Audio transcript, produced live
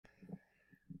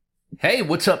Hey,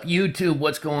 what's up YouTube?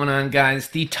 What's going on, guys?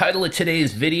 The title of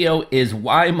today's video is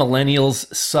Why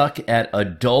Millennials Suck at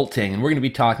Adulting. And we're going to be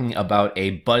talking about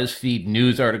a BuzzFeed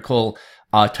news article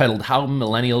titled How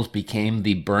Millennials Became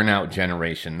the Burnout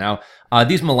Generation. Now,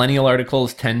 these millennial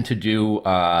articles tend to do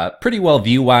pretty well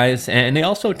view-wise, and they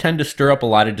also tend to stir up a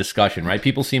lot of discussion, right?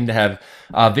 People seem to have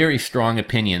very strong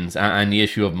opinions on the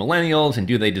issue of millennials, and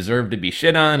do they deserve to be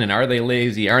shit on, and are they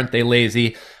lazy, aren't they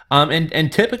lazy?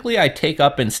 And typically I take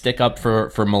up and stick up for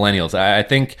millennials. I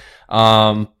think,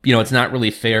 it's not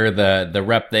really fair, the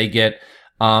rep they get.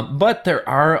 But there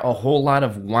are a whole lot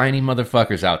of whiny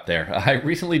motherfuckers out there. I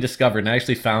recently discovered, and I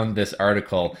actually found this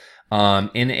article,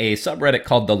 in a subreddit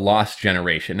called The Lost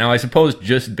Generation. Now, I suppose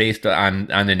just based on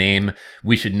the name,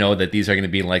 we should know that these are going to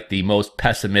be like the most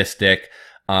pessimistic,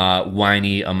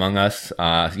 whiny among us,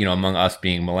 among us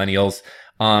being millennials.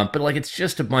 But like, it's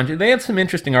just a bunch they have some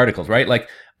interesting articles, right? Like,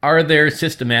 are there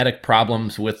systematic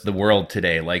problems with the world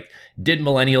today? Like, did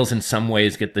millennials in some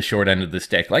ways get the short end of the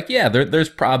stick? Like, yeah, there's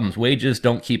problems. Wages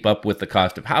don't keep up with the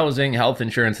cost of housing. Health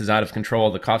insurance is out of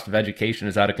control. The cost of education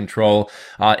is out of control.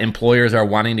 Employers are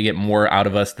wanting to get more out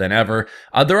of us than ever.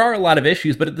 There are a lot of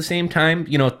issues, but at the same time,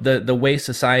 the way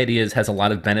society has a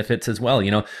lot of benefits as well.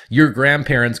 Your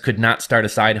grandparents could not start a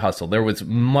side hustle. There was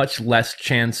much less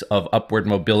chance of upward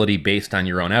mobility based on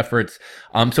your own efforts.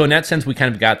 So in that sense, we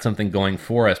kind of got something going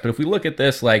for us. But if we look at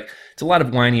this, like, it's a lot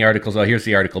of whiny articles. Oh, here's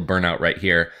the article, Burnout, right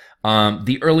here.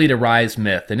 The early to rise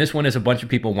myth. And this one is a bunch of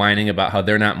people whining about how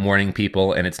they're not morning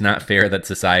people, and it's not fair that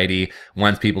society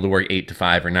wants people to work 8 to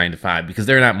 5 or 9 to 5 because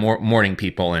they're not morning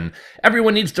people, and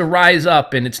everyone needs to rise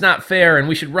up, and it's not fair, and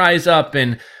we should rise up,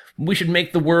 and we should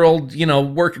make the world,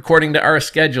 work according to our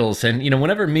schedules. And,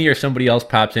 whenever me or somebody else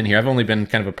pops in here, I've only been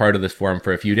kind of a part of this forum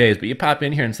for a few days, but you pop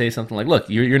in here and say something like, look,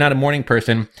 you're not a morning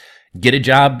person. Get a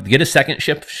job, get a second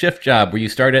shift job where you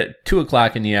start at 2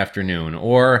 o'clock in the afternoon.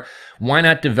 Or why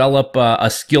not develop a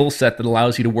skill set that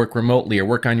allows you to work remotely or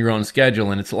work on your own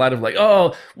schedule? And it's a lot of like,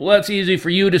 oh, well, that's easy for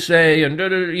you to say. And,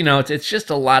 it's just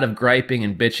a lot of griping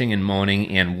and bitching and moaning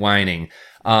and whining.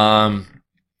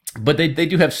 But they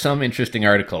do have some interesting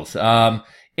articles.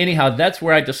 Anyhow, that's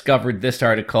where I discovered this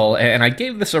article, and I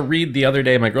gave this a read the other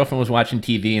day. My girlfriend was watching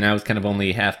TV, and I was kind of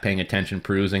only half paying attention,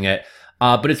 perusing it.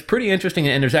 But it's pretty interesting,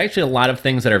 and there's actually a lot of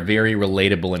things that are very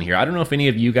relatable in here. I don't know if any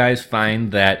of you guys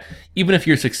find that even if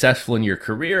you're successful in your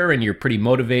career and you're pretty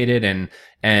motivated and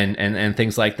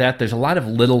things like that, there's a lot of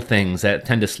little things that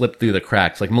tend to slip through the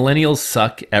cracks. Like, millennials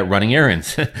suck at running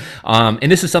errands.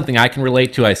 And this is something I can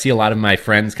relate to. I see a lot of my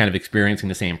friends kind of experiencing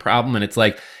the same problem, and it's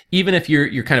like, even if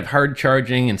you're kind of hard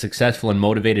charging and successful and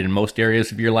motivated in most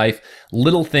areas of your life,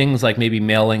 little things like maybe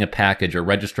mailing a package or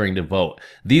registering to vote,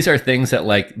 these are things that,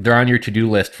 like, they're on your to-do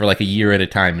list for like a year at a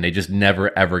time, and they just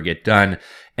never ever get done.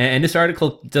 And this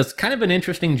article does kind of an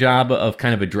interesting job of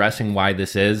kind of addressing why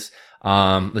this is.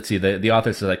 Let's see, the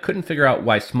author says, I couldn't figure out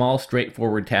why small,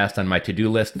 straightforward tasks on my to-do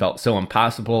list felt so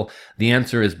impossible. The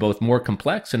answer is both more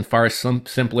complex and far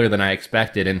simpler than I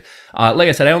expected. And like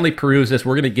I said, I only peruse this.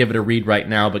 We're going to give it a read right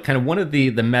now. But kind of one of the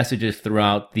messages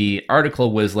throughout the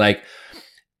article was like,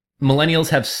 millennials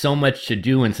have so much to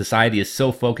do, and society is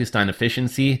so focused on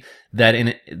efficiency that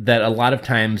a lot of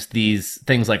times these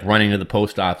things like running to the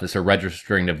post office or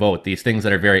registering to vote, these things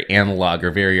that are very analog or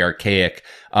very archaic,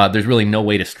 there's really no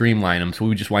way to streamline them. So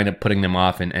we just wind up putting them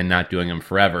off and not doing them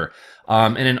forever.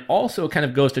 And then also kind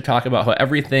of goes to talk about how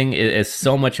everything is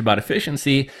so much about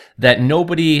efficiency that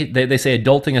they say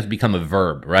adulting has become a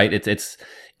verb, right? It's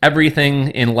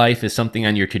everything in life is something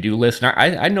on your to-do list.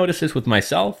 And I notice this with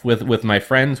myself, with my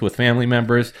friends, with family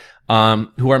members who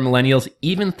are millennials.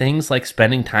 Even things like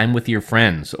spending time with your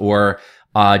friends or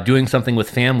doing something with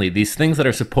family, these things that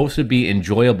are supposed to be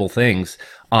enjoyable things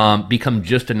become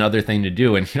just another thing to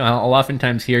do. And I'll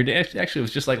oftentimes hear, actually it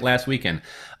was just like last weekend,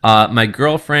 my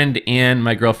girlfriend and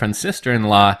my girlfriend's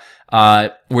sister-in-law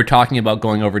we're talking about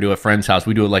going over to a friend's house.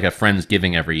 We do like a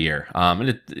Friendsgiving every year.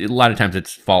 And a lot of times it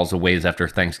falls a ways after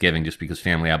Thanksgiving just because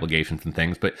family obligations and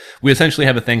things. But we essentially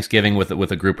have a Thanksgiving with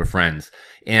a group of friends.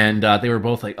 And they were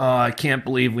both like, oh, I can't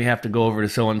believe we have to go over to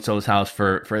so-and-so's house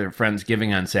for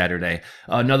Friendsgiving on Saturday.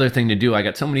 Another thing to do. I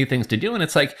got so many things to do. And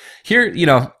it's like, here,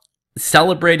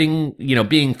 celebrating,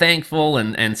 being thankful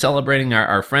and celebrating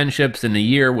our friendships in the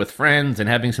year with friends and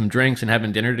having some drinks and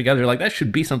having dinner together. Like, that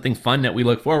should be something fun that we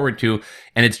look forward to.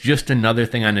 And it's just another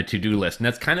thing on the to-do list. And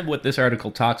that's kind of what this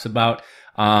article talks about.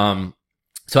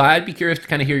 So I'd be curious to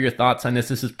kind of hear your thoughts on this.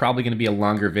 This is probably going to be a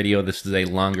longer video. This is a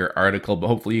longer article, but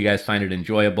hopefully you guys find it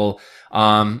enjoyable.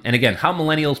 And again, how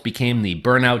millennials became the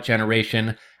burnout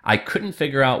generation. I couldn't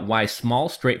figure out why small,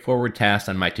 straightforward tasks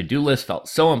on my to-do list felt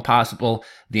so impossible.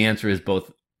 The answer is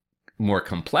both more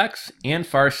complex and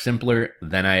far simpler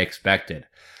than I expected.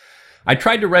 I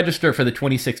tried to register for the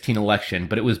 2016 election,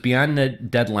 but it was beyond the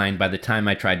deadline by the time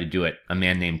I tried to do it, a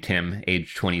man named Tim,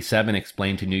 age 27,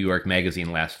 explained to New York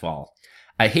Magazine last fall.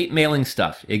 I hate mailing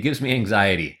stuff. It gives me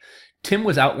anxiety. Tim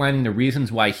was outlining the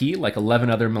reasons why he, like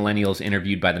 11 other millennials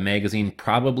interviewed by the magazine,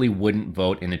 probably wouldn't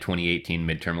vote in the 2018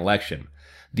 midterm election.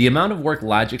 The amount of work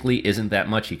logically isn't that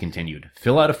much, he continued.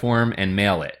 Fill out a form and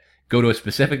mail it. Go to a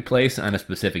specific place on a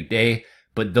specific day,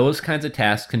 but those kinds of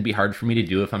tasks can be hard for me to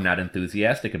do if I'm not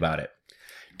enthusiastic about it.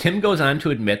 Tim goes on to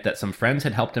admit that some friends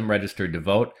had helped him register to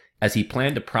vote, as he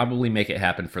planned to probably make it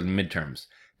happen for the midterms.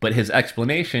 But his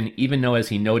explanation, even though as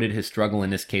he noted his struggle in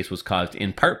this case was caused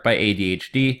in part by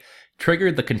ADHD,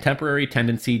 triggered the contemporary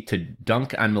tendency to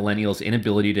dunk on millennials'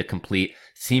 inability to complete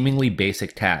seemingly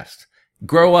basic tasks.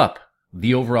 Grow up,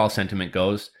 the overall sentiment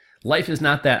goes. Life is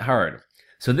not that hard.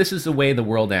 So this is the way the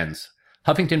world ends.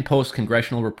 Huffington Post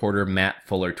congressional reporter Matt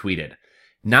Fuller tweeted,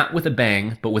 "Not with a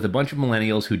bang, but with a bunch of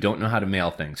millennials who don't know how to mail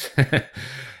things."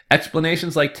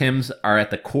 Explanations like Tim's are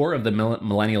at the core of the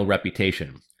millennial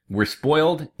reputation. We're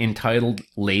spoiled, entitled,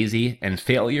 lazy, and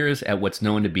failures at what's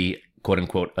known to be,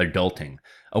 quote-unquote, adulting,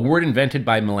 a word invented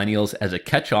by millennials as a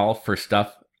catch-all for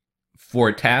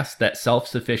tasks that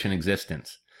self-sufficient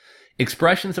existence.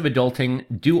 Expressions of adulting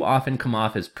do often come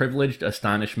off as privileged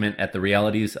astonishment at the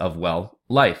realities of, well,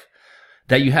 life.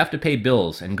 That you have to pay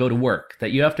bills and go to work,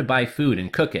 that you have to buy food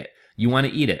and cook it, you want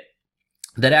to eat it,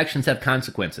 that actions have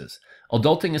consequences.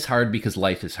 Adulting is hard because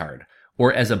life is hard.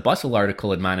 Or as a Bustle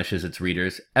article admonishes its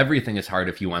readers, everything is hard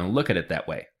if you want to look at it that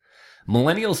way.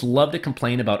 Millennials love to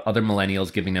complain about other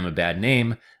millennials giving them a bad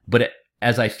name, but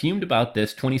as I fumed about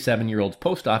this 27-year-old's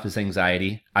post office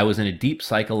anxiety, I was in a deep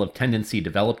cycle of tendency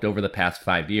developed over the past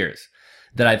 5 years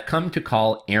that I've come to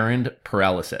call errand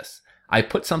paralysis. I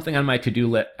put something on my to-do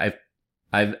list.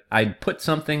 I'd put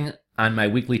something on my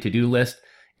weekly to-do list,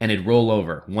 and it'd roll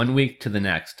over 1 week to the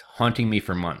next, haunting me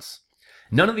for months.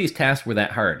 None of these tasks were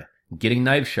that hard. Getting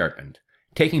knives sharpened,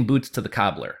 taking boots to the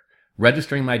cobbler,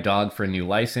 registering my dog for a new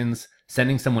license,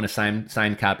 sending someone a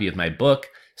signed copy of my book,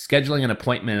 scheduling an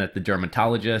appointment at the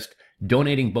dermatologist,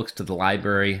 donating books to the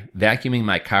library, vacuuming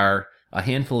my car, a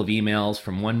handful of emails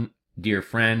from one dear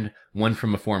friend, one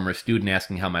from a former student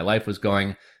asking how my life was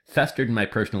going, festered in my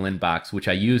personal inbox, which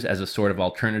I use as a sort of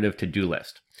alternative to-do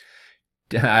list.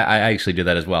 I actually do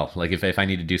that as well. Like if I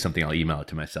need to do something, I'll email it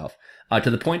to myself. To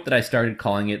the point that I started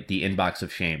calling it the inbox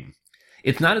of shame.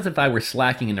 It's not as if I were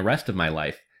slacking in the rest of my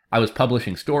life. I was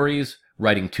publishing stories,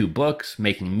 writing 2 books,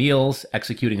 making meals,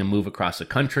 executing a move across the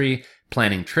country,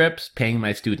 planning trips, paying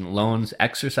my student loans,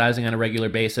 exercising on a regular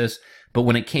basis. But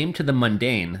when it came to the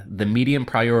mundane, the medium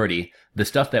priority, the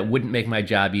stuff that wouldn't make my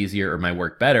job easier or my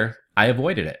work better, I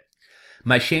avoided it.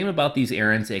 My shame about these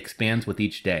errands expands with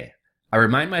each day. I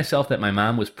remind myself that my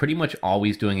mom was pretty much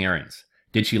always doing errands.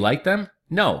 Did she like them?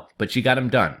 No, but she got them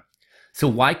done. So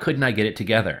why couldn't I get it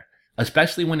together?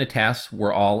 Especially when the tasks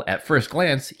were all, at first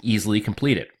glance, easily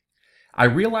completed. I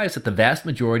realize that the vast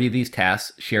majority of these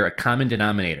tasks share a common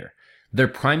denominator. Their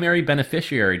primary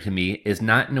beneficiary to me is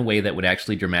not in a way that would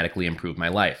actually dramatically improve my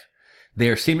life. They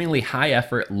are seemingly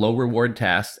high-effort, low-reward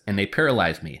tasks, and they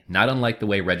paralyze me, not unlike the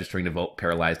way registering to vote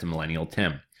paralyzed a millennial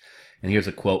Tim. And here's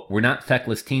a quote, "We're not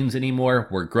feckless teens anymore,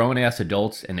 we're grown-ass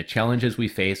adults, and the challenges we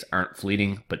face aren't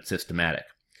fleeting, but systematic."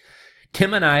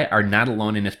 Tim and I are not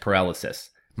alone in this paralysis.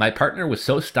 My partner was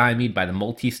so stymied by the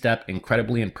multi-step,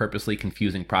 incredibly and purposely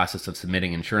confusing process of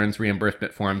submitting insurance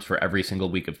reimbursement forms for every single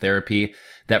week of therapy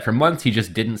that for months he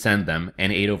just didn't send them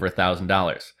and ate over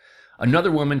 $1,000.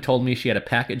 Another woman told me she had a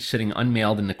package sitting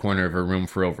unmailed in the corner of her room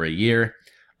for over a year.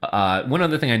 One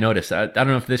other thing I noticed, I don't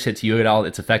know if this hits you at all,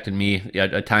 it's affected me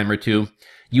a time or two.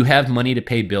 You have money to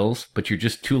pay bills, but you're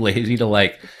just too lazy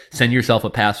to send yourself a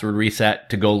password reset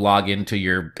to go log into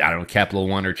your, Capital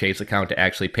One or Chase account to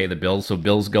actually pay the bills. So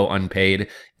bills go unpaid,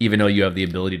 even though you have the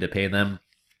ability to pay them.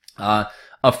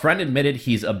 A friend admitted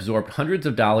he's absorbed hundreds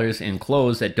of dollars in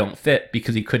clothes that don't fit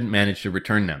because he couldn't manage to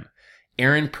return them.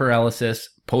 Errand paralysis,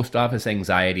 post office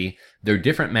anxiety, they're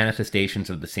different manifestations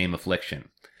of the same affliction.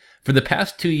 For the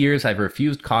past 2 years, I've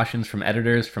refused cautions from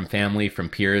editors, from family, from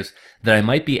peers that I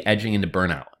might be edging into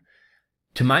burnout.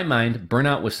 To my mind,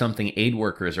 burnout was something aid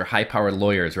workers or high-powered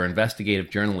lawyers or investigative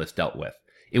journalists dealt with.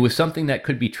 It was something that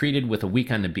could be treated with a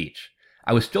week on the beach.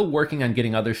 I was still working on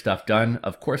getting other stuff done.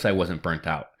 Of course I wasn't burnt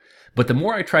out. But the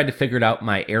more I tried to figure out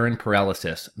my errand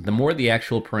paralysis, the more the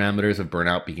actual parameters of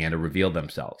burnout began to reveal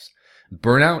themselves.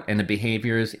 Burnout and the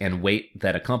behaviors and weight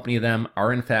that accompany them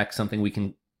are in fact something we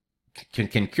can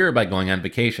cure by going on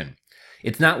vacation.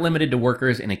 It's not limited to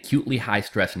workers in acutely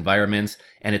high-stress environments,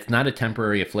 and it's not a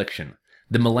temporary affliction.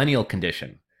 The millennial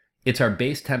condition. It's our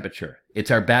base temperature.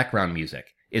 It's our background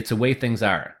music. It's the way things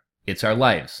are. It's our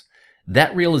lives.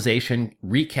 That realization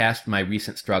recast my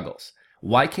recent struggles.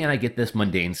 Why can't I get this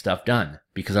mundane stuff done?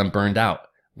 Because I'm burned out.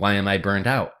 Why am I burned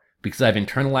out? Because I've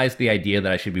internalized the idea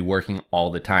that I should be working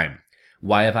all the time.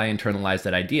 Why have I internalized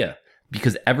that idea?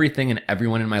 Because everything and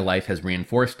everyone in my life has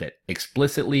reinforced it,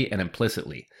 explicitly and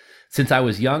implicitly. Since I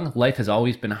was young, life has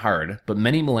always been hard, but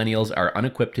many millennials are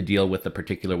unequipped to deal with the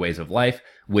particular ways of life,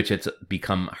 which it's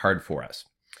become hard for us.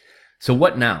 So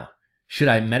what now? Should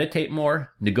I meditate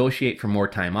more, negotiate for more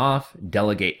time off,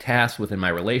 delegate tasks within my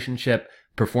relationship,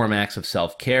 perform acts of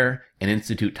self-care, and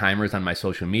institute timers on my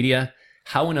social media?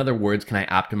 How, in other words, can I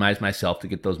optimize myself to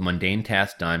get those mundane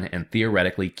tasks done and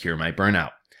theoretically cure my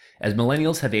burnout? As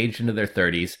millennials have aged into their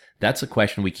 30s, that's a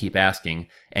question we keep asking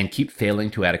and keep failing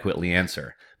to adequately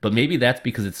answer. But maybe that's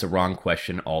because it's the wrong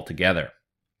question altogether.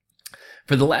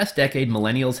 For the last decade,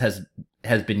 millennials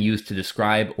has been used to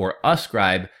describe or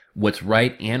ascribe what's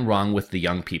right and wrong with the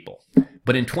young people.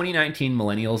 But in 2019,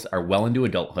 millennials are well into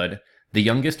adulthood. The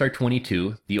youngest are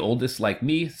 22, the oldest, like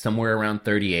me, somewhere around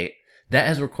 38. That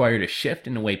has required a shift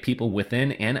in the way people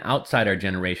within and outside our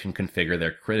generation configure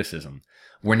their criticism.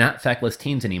 We're not feckless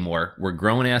teens anymore. We're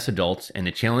grown-ass adults, and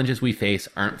the challenges we face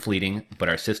aren't fleeting, but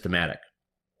are systematic.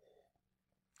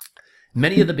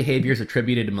 Many of the behaviors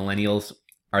attributed to millennials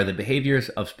are the behaviors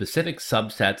of specific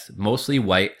subsets, mostly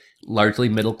white, largely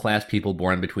middle-class people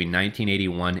born between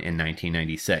 1981 and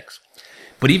 1996.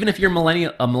 But even if you're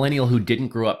a millennial who didn't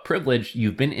grow up privileged,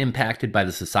 you've been impacted by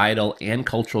the societal and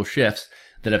cultural shifts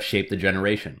that have shaped the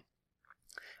generation.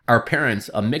 Our parents,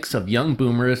 a mix of young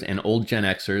boomers and old Gen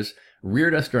Xers,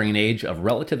 reared us during an age of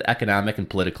relative economic and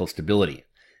political stability.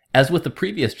 As with the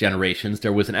previous generations,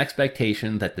 there was an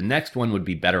expectation that the next one would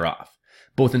be better off,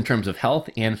 both in terms of health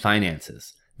and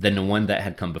finances, than the one that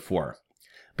had come before.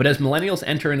 But as millennials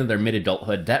enter into their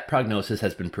mid-adulthood, that prognosis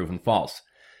has been proven false.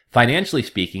 Financially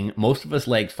speaking, most of us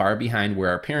lag far behind where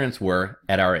our parents were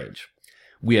at our age.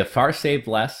 We have far saved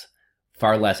less,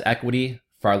 far less equity,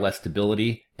 far less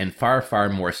stability, and far, far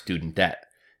more student debt.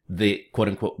 The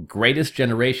quote-unquote greatest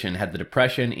generation had the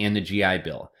Depression and the GI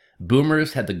Bill.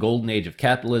 Boomers had the golden age of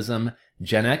capitalism,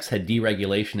 Gen X had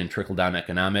deregulation and trickle-down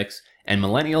economics, and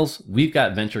millennials, we've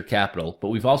got venture capital, but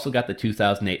we've also got the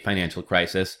 2008 financial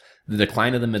crisis, the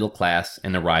decline of the middle class,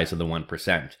 and the rise of the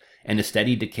 1%, and the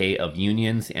steady decay of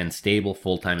unions and stable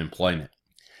full-time employment.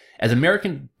 As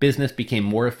American business became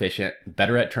more efficient,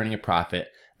 better at turning a profit,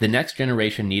 the next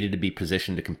generation needed to be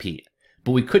positioned to compete.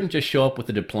 But we couldn't just show up with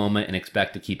a diploma and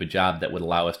expect to keep a job that would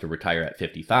allow us to retire at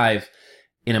 55.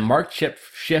 In a marked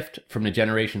shift from the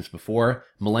generations before,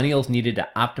 millennials needed to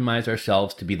optimize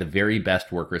ourselves to be the very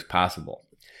best workers possible.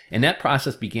 And that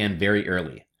process began very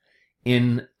early.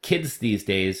 In Kids These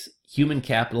Days, Human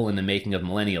Capital in the Making of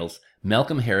Millennials,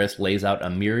 Malcolm Harris lays out a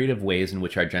myriad of ways in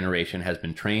which our generation has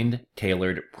been trained,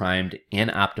 tailored, primed, and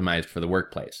optimized for the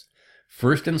workplace.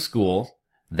 First in school,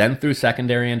 then through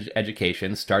secondary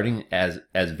education, starting as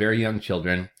very young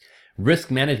children. Risk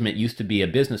management used to be a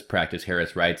business practice,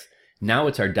 Harris writes. Now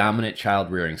it's our dominant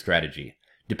child-rearing strategy.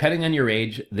 Depending on your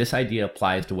age, this idea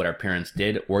applies to what our parents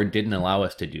did or didn't allow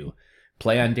us to do.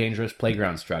 Play on dangerous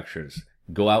playground structures,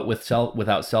 go out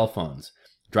without cell phones,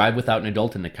 drive without an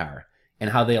adult in the car, and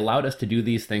how they allowed us to do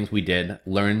these things we did: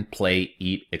 learn, play,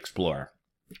 eat, explore.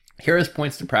 Harris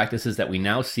points to practices that we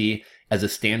now see as a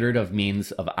standard of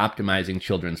means of optimizing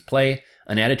children's play,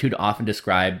 an attitude often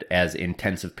described as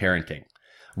intensive parenting.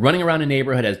 Running around a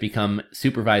neighborhood has become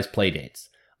supervised play dates.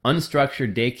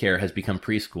 Unstructured daycare has become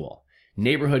preschool.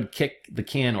 Neighborhood kick the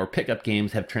can or pickup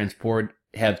games have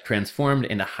transformed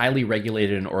into highly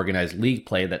regulated and organized league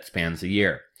play that spans a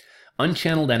year.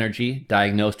 Unchanneled energy,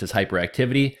 diagnosed as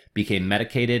hyperactivity, became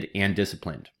medicated and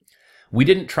disciplined. We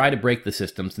didn't try to break the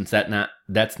system, since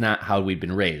that's not how we'd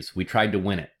been raised. We tried to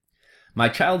win it. My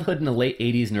childhood in the late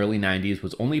 80s and early 90s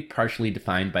was only partially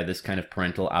defined by this kind of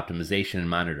parental optimization and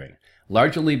monitoring,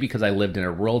 largely because I lived in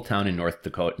a rural town in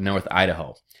North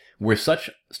Idaho, where such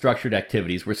structured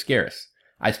activities were scarce.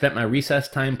 I spent my recess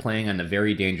time playing on the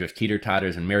very dangerous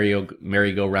teeter-totters and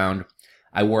merry-go-round.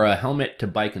 I wore a helmet to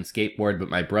bike and skateboard, but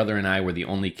my brother and I were the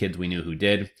only kids we knew who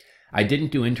did. I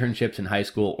didn't do internships in high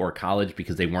school or college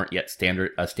because they weren't yet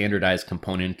a standardized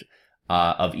component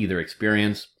of either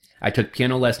experience. I took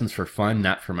piano lessons for fun,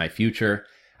 not for my future.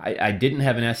 I didn't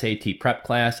have an SAT prep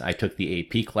class. I took the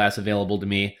AP class available to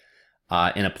me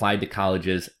and applied to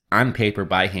colleges on paper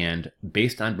by hand,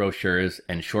 based on brochures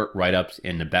and short write-ups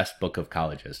in the best book of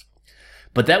colleges.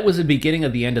 But that was the beginning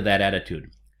of the end of that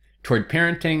attitude. Toward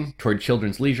parenting, toward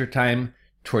children's leisure time,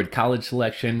 toward college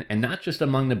selection, and not just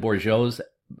among the bourgeois,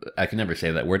 I can never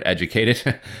say that word,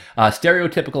 educated,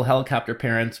 stereotypical helicopter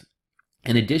parents.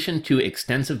 In addition to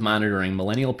extensive monitoring,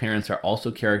 millennial parents are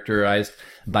also characterized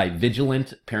by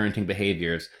vigilant parenting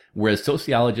behaviors, whereas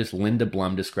sociologist Linda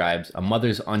Blum describes a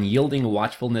mother's unyielding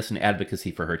watchfulness and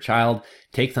advocacy for her child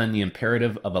takes on the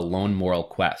imperative of a lone moral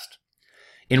quest.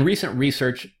 In recent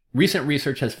research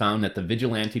has found that the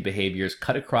vigilante behaviors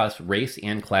cut across race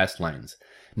and class lines.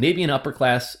 Maybe an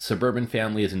upper-class suburban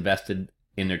family is invested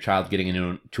in their child getting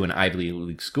into an Ivy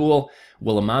League school,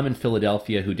 while a mom in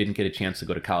Philadelphia who didn't get a chance to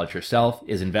go to college herself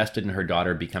is invested in her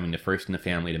daughter becoming the first in the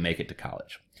family to make it to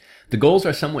college. The goals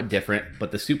are somewhat different,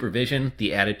 but the supervision,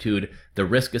 the attitude, the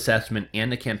risk assessment,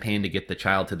 and the campaign to get the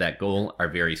child to that goal are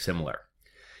very similar.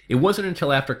 It wasn't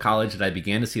until after college that I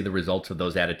began to see the results of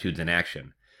those attitudes in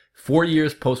action. 4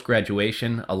 years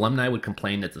post-graduation, alumni would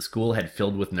complain that the school had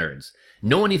filled with nerds.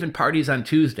 No one even parties on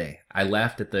Tuesday. I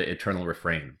laughed at the eternal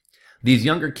refrain. These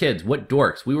younger kids, what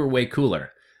dorks, we were way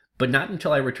cooler. But not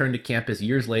until I returned to campus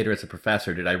years later as a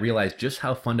professor did I realize just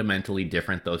how fundamentally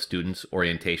different those students'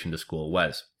 orientation to school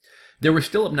was. There were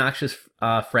still obnoxious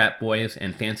frat boys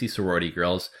and fancy sorority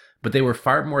girls, but they were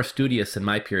far more studious than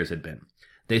my peers had been.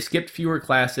 They skipped fewer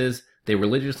classes, they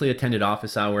religiously attended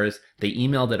office hours, they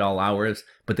emailed at all hours,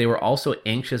 but they were also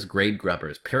anxious grade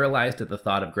grubbers, paralyzed at the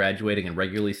thought of graduating and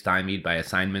regularly stymied by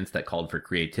assignments that called for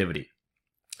creativity.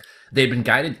 They had been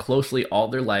guided closely all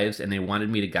their lives, and they wanted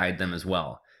me to guide them as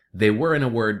well. They were, in a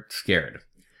word, scared.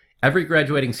 Every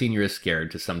graduating senior is scared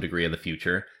to some degree of the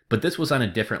future, but this was on a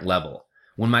different level.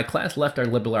 When my class left our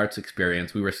liberal arts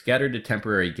experience, we were scattered to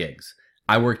temporary gigs.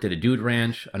 I worked at a dude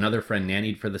ranch, another friend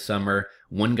nannied for the summer,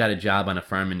 one got a job on a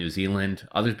farm in New Zealand,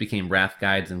 others became raft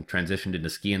guides and transitioned into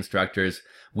ski instructors.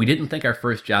 We didn't think our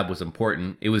first job was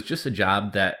important. It was just a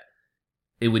job that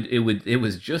It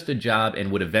was just a job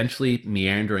and would eventually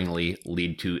meanderingly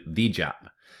lead to the job.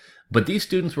 But these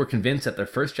students were convinced that their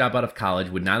first job out of college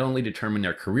would not only determine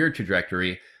their career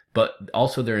trajectory, but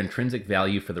also their intrinsic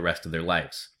value for the rest of their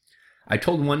lives. I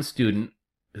told one student,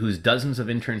 whose dozens of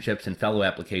internships and fellow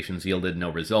applications yielded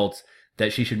no results,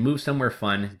 that she should move somewhere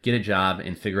fun, get a job,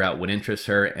 and figure out what interests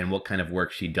her and what kind of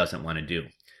work she doesn't want to do.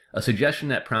 A suggestion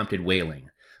that prompted wailing.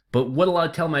 But what'll I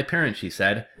tell my parents, she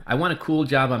said. I want a cool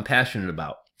job I'm passionate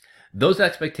about. Those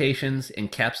expectations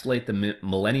encapsulate the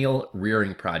millennial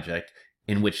rearing project,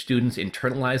 in which students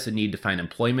internalize the need to find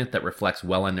employment that reflects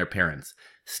well on their parents.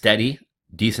 Steady,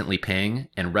 decently paying,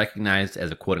 and recognized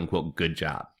as a quote-unquote good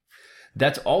job.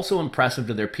 That's also impressive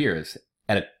to their peers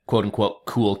at a quote-unquote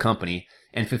cool company,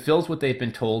 and fulfills what they've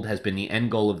been told has been the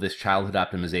end goal of this childhood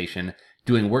optimization,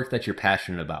 doing work that you're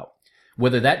passionate about.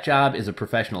 Whether that job is a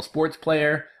professional sports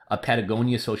player, a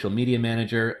Patagonia social media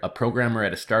manager, a programmer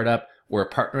at a startup, or a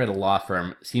partner at a law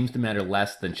firm seems to matter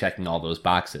less than checking all those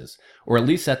boxes, or at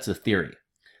least that's the theory.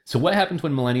 So what happens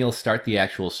when millennials start the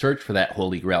actual search for that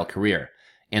holy grail career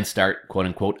and start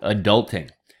quote-unquote adulting?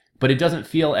 But it doesn't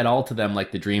feel at all to them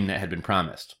like the dream that had been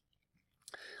promised.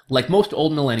 Like most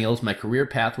old millennials, my career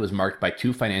path was marked by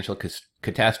two financial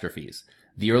catastrophes.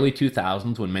 The early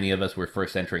 2000s, when many of us were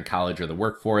first entering college or the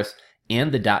workforce,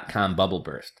 and the dot-com bubble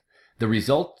burst. The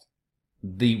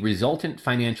resultant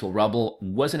financial rubble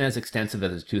wasn't as extensive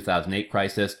as the 2008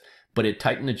 crisis, but it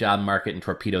tightened the job market and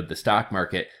torpedoed the stock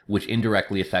market, which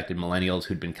indirectly affected millennials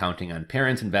who'd been counting on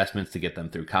parents' investments to get them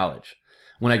through college.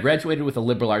 When I graduated with a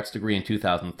liberal arts degree in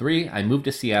 2003, I moved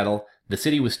to Seattle. The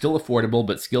city was still affordable,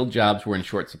 but skilled jobs were in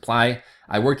short supply.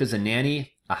 I worked as a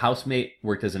nanny, a housemate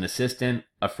worked as an assistant,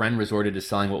 a friend resorted to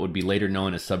selling what would be later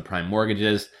known as subprime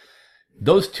mortgages.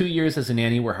 Those 2 years as a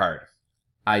nanny were hard.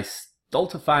 I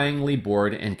stultifyingly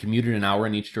bored and commuted an hour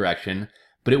in each direction,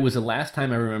 but it was the last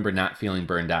time I remember not feeling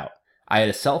burned out. I had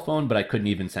a cell phone, but I couldn't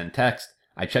even send text.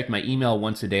 I checked my email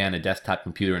once a day on a desktop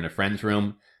computer in a friend's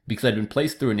room. Because I'd been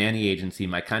placed through a nanny agency,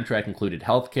 my contract included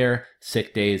health care,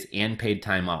 sick days, and paid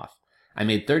time off. I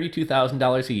made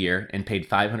 $32,000 a year and paid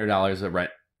 $500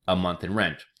 a month in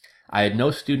rent. I had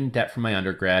no student debt from my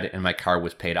undergrad, and my car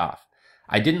was paid off.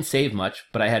 I didn't save much,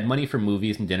 but I had money for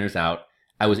movies and dinners out.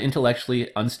 I was intellectually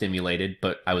unstimulated,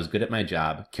 but I was good at my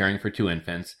job, caring for 2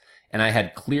 infants, and I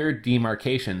had clear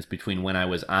demarcations between when I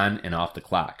was on and off the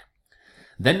clock.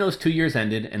 Then those 2 years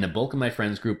ended, and the bulk of my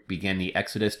friends group began the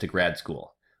exodus to grad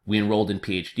school. We enrolled in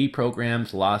PhD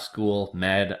programs, law school,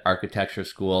 med, architecture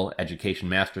school, education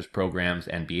master's programs,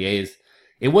 and BAs.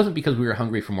 It wasn't because we were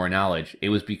hungry for more knowledge. It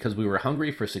was because we were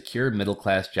hungry for secure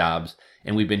middle-class jobs,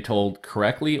 and we'd been told,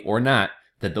 correctly or not,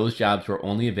 that those jobs were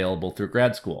only available through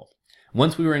grad school.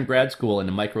 Once we were in grad school and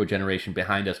the micro-generation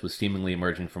behind us was seemingly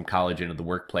emerging from college into the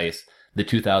workplace, the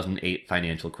 2008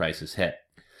 financial crisis hit.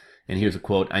 And here's a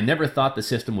quote, "I never thought the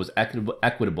system was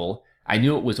equitable. I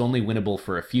knew it was only winnable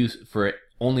for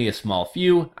only a small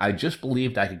few. I just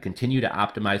believed I could continue to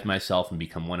optimize myself and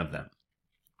become one of them.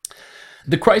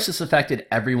 The crisis affected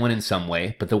everyone in some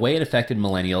way, but the way it affected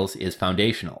millennials is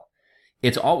foundational.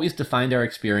 It's always defined our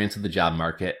experience of the job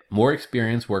market. More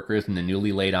experienced workers in the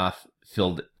newly laid off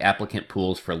filled applicant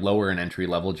pools for lower and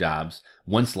entry-level jobs,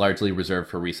 once largely reserved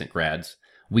for recent grads.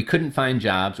 We couldn't find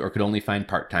jobs or could only find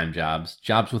part-time jobs,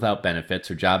 jobs without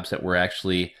benefits, or jobs that were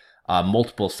actually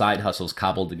multiple side hustles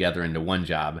cobbled together into one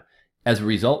job. As a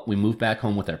result, we moved back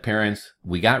home with our parents,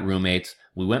 we got roommates,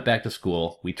 we went back to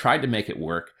school, we tried to make it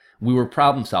work. We were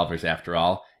problem solvers after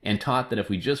all, and taught that if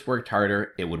we just worked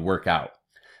harder, it would work out.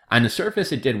 On the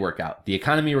surface, it did work out. The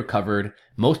economy recovered,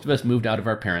 most of us moved out of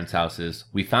our parents' houses,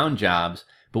 we found jobs,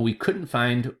 but what we couldn't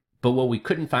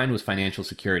find was financial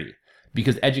security.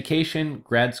 Because education,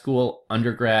 grad school,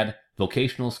 undergrad,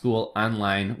 vocational school,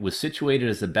 online, was situated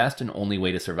as the best and only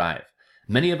way to survive.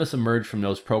 Many of us emerged from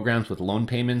those programs with loan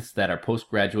payments that our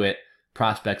postgraduate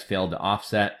prospects failed to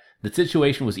offset. The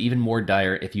situation was even more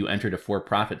dire if you entered a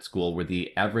for-profit school where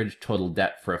the average total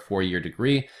debt for a 4-year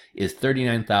degree is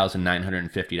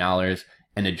 $39,950,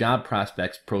 and the job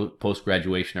prospects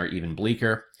post-graduation are even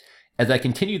bleaker. As I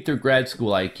continued through grad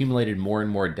school, I accumulated more and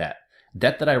more debt.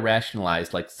 Debt that I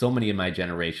rationalized, like so many in my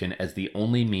generation, as the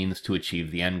only means to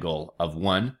achieve the end goal of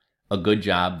 1, a good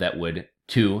job that would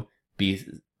 2,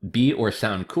 be or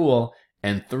sound cool,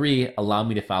 and 3, allow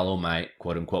me to follow my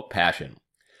quote-unquote passion.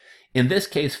 In this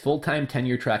case, full-time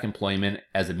tenure-track employment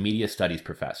as a media studies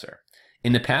professor.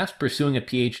 In the past, pursuing a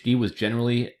PhD was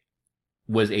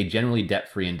a generally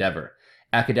debt-free endeavor.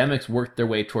 Academics worked their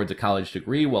way towards a college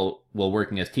degree while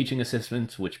working as teaching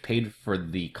assistants, which paid for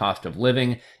the cost of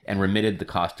living and remitted the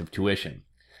cost of tuition.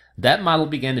 That model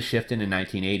began to shift in the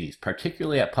 1980s,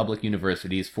 particularly at public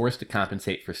universities forced to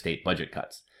compensate for state budget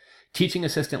cuts. Teaching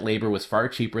assistant labor was far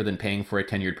cheaper than paying for a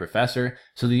tenured professor,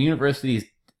 so the universities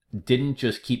didn't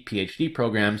just keep PhD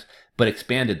programs, but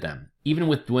expanded them, even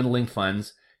with dwindling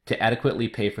funds, to adequately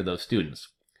pay for those students.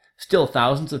 Still,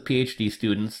 thousands of PhD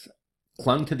students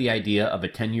clung to the idea of a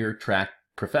tenure-track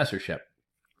professorship.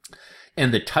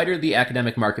 And the tighter the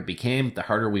academic market became, the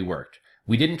harder we worked.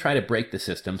 We didn't try to break the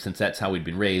system, since that's how we'd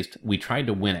been raised. We tried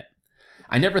to win it.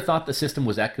 I never thought the system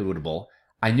was equitable.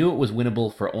 I knew it was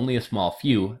winnable for only a small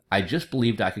few. I just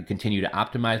believed I could continue to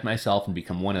optimize myself and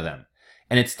become one of them.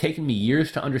 And it's taken me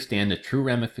years to understand the true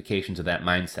ramifications of that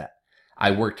mindset.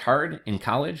 I worked hard in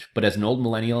college, but as an old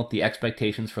millennial, the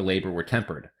expectations for labor were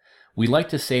tempered. We like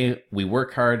to say we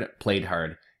work hard, played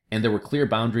hard, and there were clear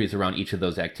boundaries around each of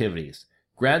those activities.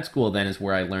 Grad school then is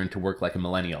where I learned to work like a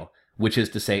millennial, which is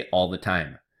to say all the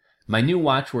time. My new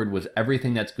watchword was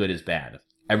everything that's good is bad.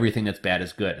 Everything that's bad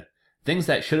is good. Things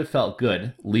that should have felt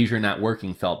good, leisure not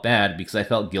working, felt bad because I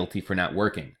felt guilty for not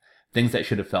working. Things that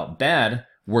should have felt bad,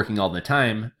 working all the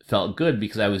time, felt good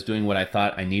because I was doing what I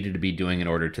thought I needed to be doing in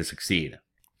order to succeed.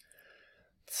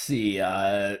 Let's see,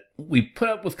 we put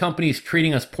up with companies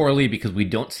treating us poorly because we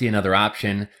don't see another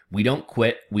option. We don't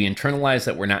quit. We internalize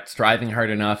that we're not striving hard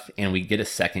enough, and we get a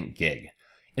second gig.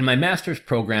 In my master's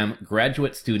program,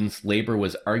 graduate students' labor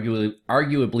was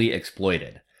arguably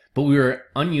exploited, but we were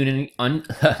ununionized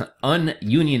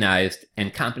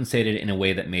and compensated in a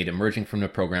way that made emerging from the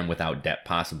program without debt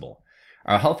possible.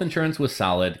 Our health insurance was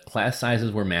solid, class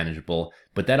sizes were manageable,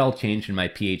 but that all changed in my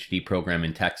PhD program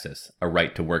in Texas, a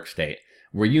right-to-work state,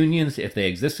 where unions, if they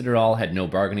existed at all, had no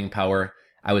bargaining power.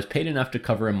 I was paid enough to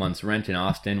cover a month's rent in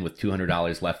Austin with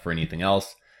 $200 left for anything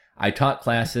else. I taught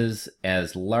classes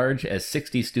as large as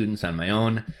 60 students on my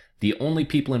own. The only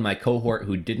people in my cohort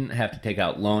who didn't have to take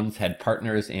out loans had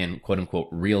partners in quote-unquote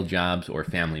real jobs or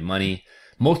family money.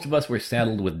 Most of us were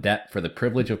saddled with debt for the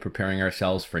privilege of preparing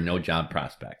ourselves for no job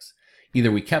prospects. Either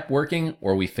we kept working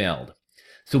or we failed.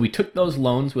 So we took those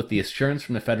loans with the assurance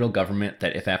from the federal government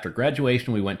that if after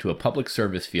graduation we went to a public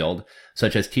service field,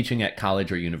 such as teaching at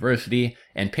college or university,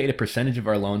 and paid a percentage of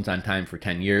our loans on time for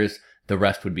 10 years, the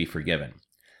rest would be forgiven.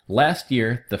 Last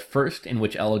year, the first in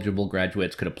which eligible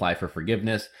graduates could apply for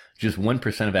forgiveness, just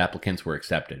 1% of applicants were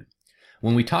accepted.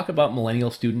 When we talk about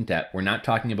millennial student debt, we're not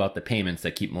talking about the payments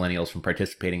that keep millennials from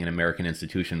participating in American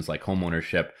institutions like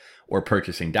homeownership or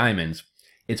purchasing diamonds.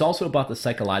 It's also about the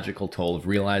psychological toll of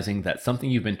realizing that something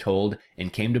you've been told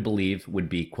and came to believe would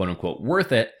be quote-unquote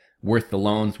worth it, worth the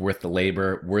loans, worth the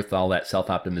labor, worth all that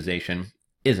self-optimization,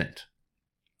 isn't.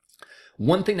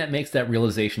 One thing that makes that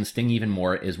realization sting even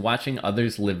more is watching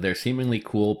others live their seemingly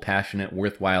cool, passionate,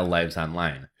 worthwhile lives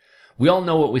online. We all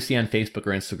know what we see on Facebook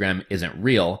or Instagram isn't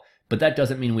real, but that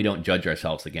doesn't mean we don't judge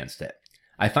ourselves against it.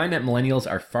 I find that millennials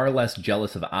are far less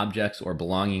jealous of objects or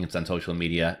belongings on social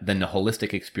media than the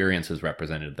holistic experiences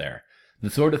represented there. The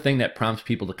sort of thing that prompts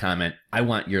people to comment, "I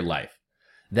want your life."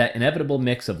 That inevitable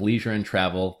mix of leisure and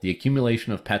travel, the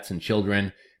accumulation of pets and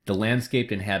children, the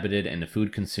landscape inhabited and the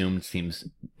food consumed seems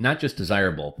not just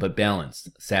desirable, but balanced,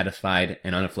 satisfied,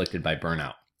 and unafflicted by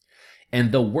burnout.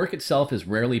 And though work itself is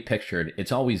rarely pictured,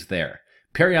 it's always there.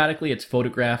 Periodically, it's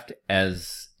photographed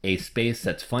as a space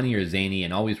that's funny or zany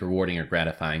and always rewarding or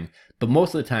gratifying, but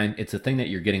most of the time, it's a thing that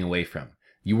you're getting away from.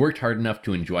 You worked hard enough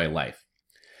to enjoy life.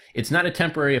 It's not a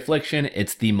temporary affliction,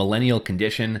 it's the millennial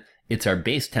condition, it's our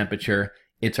base temperature,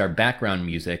 it's our background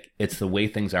music, it's the way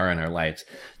things are in our lives.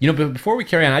 But before we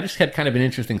carry on, I just had kind of an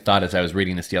interesting thought as I was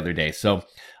reading this the other day. So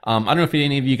I don't know if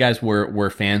any of you guys were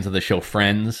fans of the show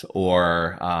Friends,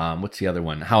 or what's the other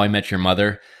one? How I Met Your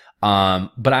Mother.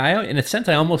 But in a sense,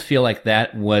 I almost feel like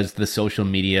that was the social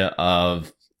media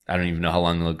of, I don't even know how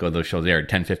long ago those shows aired,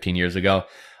 10, 15 years ago.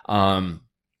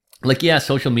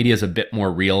 Social media is a bit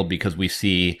more real because we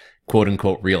see quote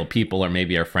unquote real people, or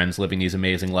maybe our friends living these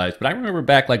amazing lives. But I remember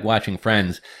back watching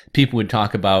Friends, people would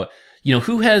talk about,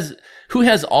 who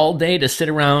has all day to sit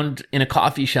around in a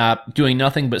coffee shop doing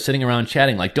nothing but sitting around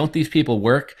chatting? Like, don't these people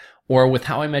work? Or with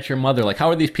How I Met Your Mother, how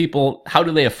are these people, how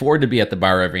do they afford to be at the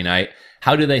bar every night?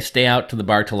 How do they stay out to the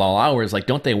bar till all hours?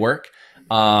 Don't they work?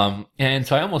 And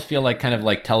so I almost feel like kind of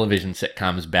like television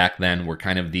sitcoms back then were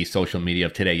kind of the social media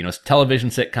of today. Television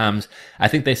sitcoms, I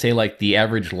think they say the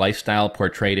average lifestyle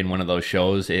portrayed in one of those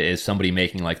shows is somebody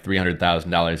making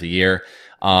 $300,000 a year.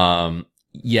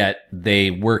 Yet they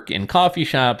work in coffee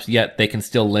shops, yet they can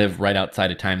still live right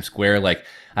outside of Times Square.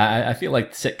 I feel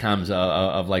like sitcoms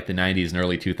of the 90s and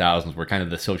early 2000s were kind of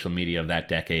the social media of that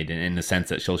decade, in the sense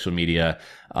that social media,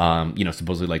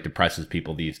 supposedly depresses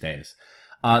people these days.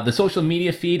 The social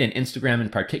media feed, and Instagram in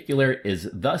particular, is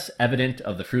thus evident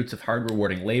of the fruits of hard,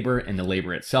 rewarding labor and the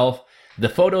labor itself. The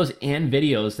photos and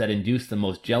videos that induce the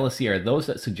most jealousy are those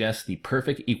that suggest the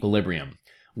perfect equilibrium.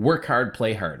 Work hard,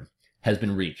 play hard has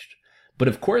been reached. But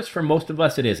of course, for most of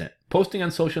us, it isn't. Posting on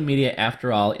social media,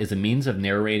 after all, is a means of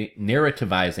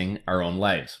narrativizing our own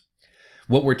lives.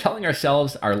 What we're telling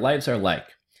ourselves our lives are like.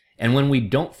 And when we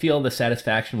don't feel the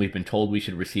satisfaction we've been told we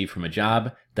should receive from a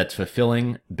job that's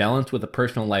fulfilling, balanced with a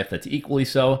personal life that's equally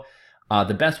so,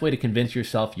 the best way to convince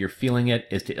yourself you're feeling it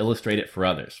is to illustrate it for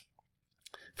others.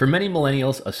 For many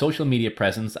millennials, a social media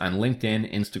presence on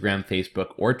LinkedIn, Instagram,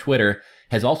 Facebook, or Twitter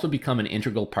has also become an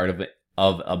integral part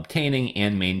of obtaining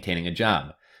and maintaining a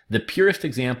job. The purest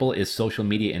example is social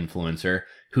media influencer,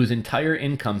 whose entire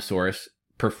income source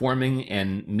performing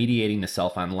and mediating the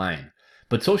self online.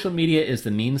 But social media is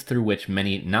the means through which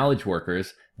many knowledge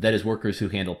workers, that is, workers who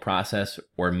handle process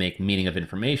or make meaning of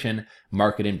information,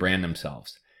 market and brand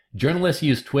themselves. Journalists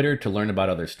use Twitter to learn about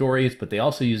other stories, but they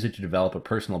also use it to develop a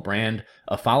personal brand,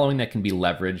 a following that can be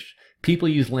leveraged. People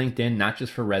use LinkedIn not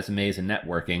just for resumes and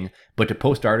networking, but to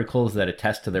post articles that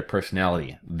attest to their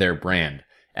personality, their brand,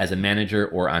 as a manager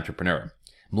or entrepreneur.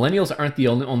 Millennials aren't the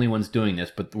only ones doing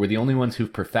this, but we're the only ones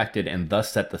who've perfected and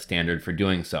thus set the standard for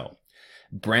doing so.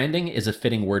 Branding is a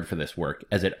fitting word for this work,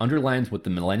 as it underlines what the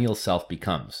millennial self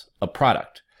becomes, a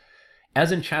product.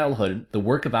 As in childhood, the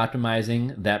work of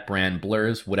optimizing that brand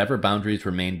blurs whatever boundaries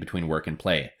remain between work and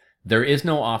play. There is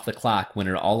no off the clock when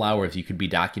at all hours you could be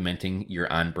documenting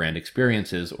your on-brand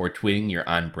experiences or tweeting your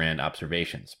on-brand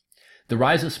observations. The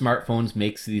rise of smartphones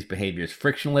makes these behaviors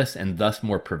frictionless and thus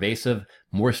more pervasive,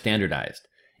 more standardized.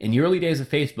 In the early days of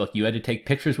Facebook, you had to take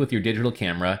pictures with your digital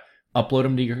camera, upload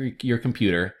them to your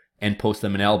computer, and post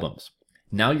them in albums.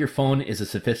 Now your phone is a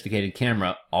sophisticated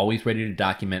camera, always ready to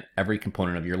document every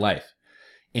component of your life.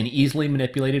 In easily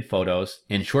manipulated photos,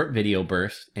 in short video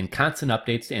bursts, in constant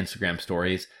updates to Instagram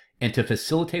stories, and to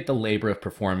facilitate the labor of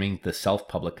performing the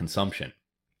self-public consumption.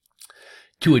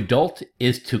 To adult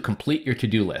is to complete your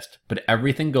to-do list, but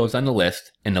everything goes on the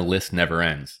list, and the list never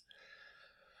ends.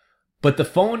 But the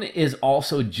phone is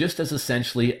also just as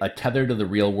essentially a tether to the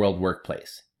real-world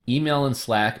workplace. Email and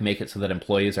Slack make it so that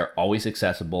employees are always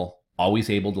accessible, always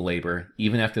able to labor,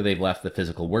 even after they've left the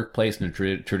physical workplace and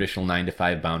the traditional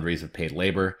 9-to-5 boundaries of paid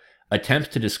labor. Attempts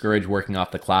to discourage working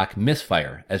off the clock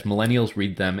misfire, as millennials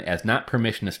read them as not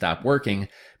permission to stop working,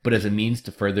 but as a means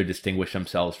to further distinguish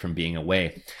themselves from being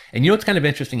away. And what's kind of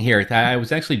interesting here, I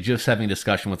was actually just having a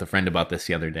discussion with a friend about this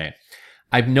the other day.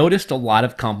 I've noticed a lot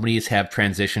of companies have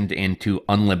transitioned into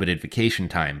unlimited vacation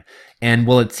time. And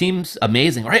while it seems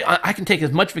amazing, right? I can take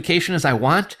as much vacation as I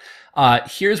want.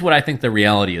 Here's what I think the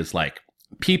reality is like.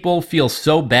 People feel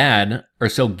so bad or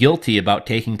so guilty about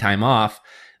taking time off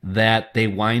that they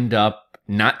wind up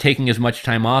not taking as much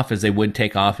time off as they would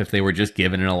take off if they were just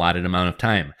given an allotted amount of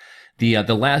time.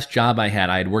 The last job I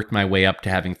had worked my way up to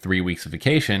having 3 weeks of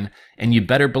vacation, and you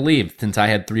better believe, since I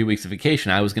had 3 weeks of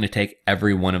vacation, I was going to take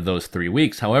every one of those 3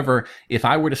 weeks. However, if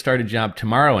I were to start a job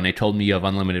tomorrow and they told me you have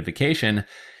unlimited vacation,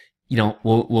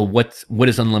 what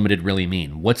does unlimited really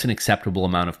mean? What's an acceptable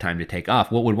amount of time to take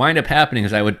off? What would wind up happening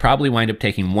is I would probably wind up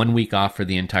taking 1 week off for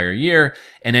the entire year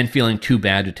and then feeling too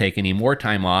bad to take any more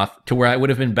time off, to where I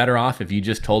would have been better off if you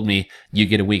just told me you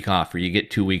get a week off, or you get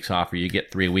 2 weeks off, or you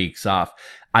get 3 weeks off.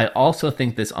 I also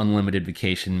think this unlimited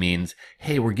vacation means,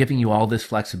 hey, we're giving you all this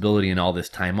flexibility and all this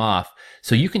time off,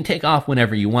 so you can take off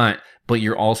whenever you want, but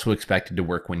you're also expected to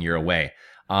work when you're away.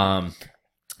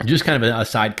 Just kind of a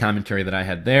side commentary that I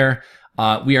had there.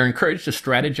 We are encouraged to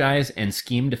strategize and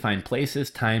scheme to find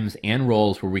places, times, and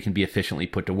roles where we can be efficiently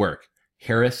put to work.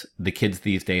 Harris, The Kids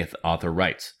These Days author,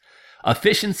 writes,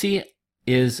 efficiency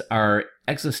is our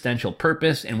existential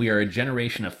purpose, and we are a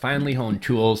generation of finely honed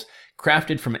tools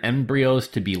crafted from embryos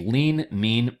to be lean,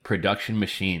 mean production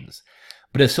machines.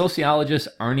 But as sociologist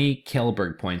Arnie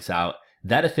Kalberg points out,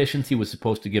 that efficiency was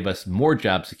supposed to give us more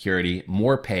job security,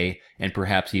 more pay, and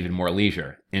perhaps even more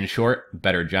leisure. In short,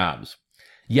 better jobs.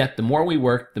 Yet the more we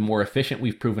work, the more efficient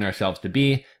we've proven ourselves to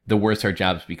be, the worse our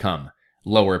jobs become.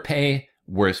 Lower pay,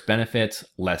 worse benefits,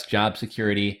 less job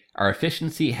security. Our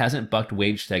efficiency hasn't bucked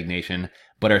wage stagnation,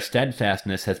 but our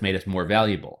steadfastness has made us more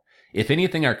valuable. If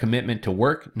anything, our commitment to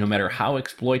work, no matter how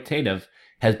exploitative,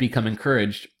 has become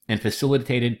encouraged and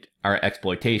facilitated our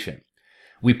exploitation.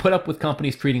 We put up with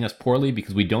companies treating us poorly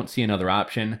because we don't see another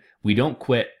option. We don't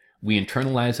quit. We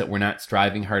internalize that we're not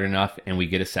striving hard enough, and we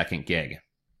get a second gig.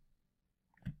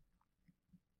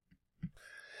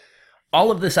 All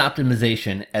of this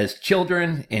optimization as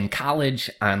children, in college,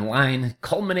 online,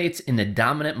 culminates in the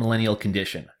dominant millennial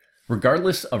condition.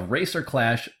 Regardless of race or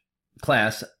class,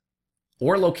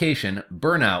 or location,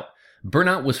 burnout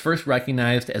was first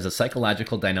recognized as a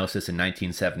psychological diagnosis in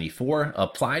 1974,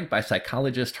 applied by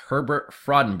psychologist Herbert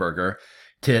Freudenberger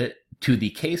to the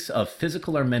case of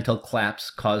physical or mental collapse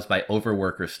caused by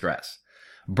overwork or stress.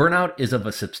 Burnout is of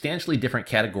a substantially different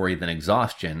category than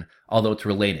exhaustion, although it's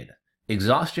related.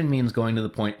 Exhaustion means going to the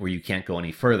point where you can't go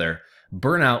any further.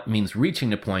 Burnout means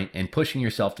reaching the point and pushing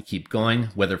yourself to keep going,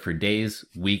 whether for days,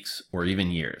 weeks, or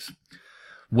even years.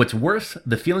 What's worse,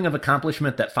 the feeling of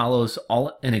accomplishment that follows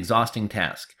an exhausting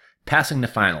task. Passing the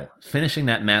final, finishing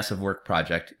that massive work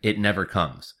project, it never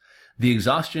comes. The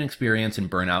exhaustion experience in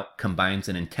burnout combines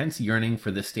an intense yearning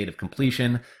for this state of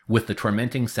completion with the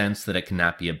tormenting sense that it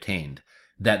cannot be obtained.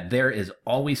 That there is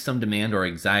always some demand or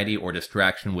anxiety or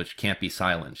distraction which can't be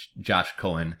silenced. Josh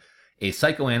Cohen, a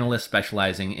psychoanalyst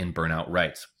specializing in burnout,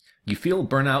 writes, you feel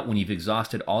burnout when you've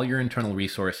exhausted all your internal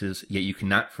resources, yet you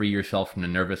cannot free yourself from the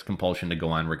nervous compulsion to go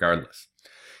on regardless.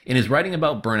 In his writing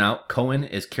about burnout, Cohen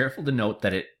is careful to note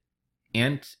that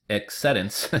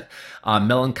antecedents,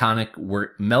 melancholic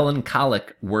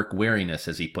work weariness,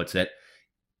 as he puts it,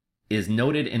 is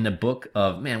noted in the book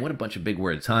of, man, what a bunch of big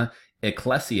words, huh?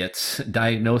 Ecclesiastes,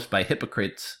 diagnosed by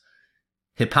Hippocrates,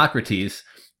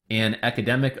 an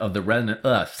academic of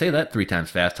the say that 3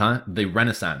 times fast, huh? The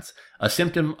Renaissance, a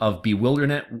symptom of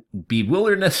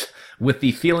bewilderness with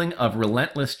the feeling of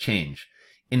relentless change.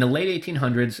 In the late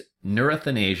 1800s,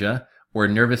 neurasthenia, or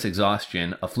nervous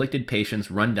exhaustion, afflicted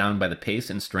patients run down by the pace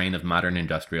and strain of modern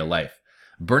industrial life.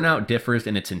 Burnout differs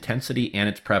in its intensity and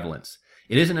its prevalence.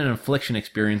 It isn't an affliction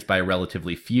experienced by a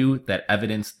relatively few that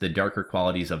evidence the darker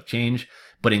qualities of change,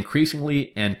 but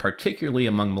increasingly, and particularly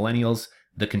among millennials,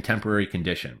 the contemporary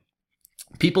condition.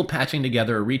 People patching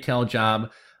together a retail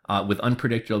job with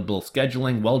unpredictable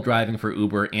scheduling while driving for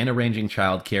Uber and arranging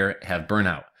childcare have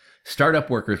burnout. Startup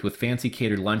workers with fancy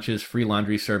catered lunches, free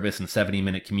laundry service, and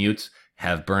 70-minute commutes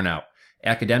have burnout.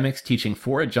 Academics teaching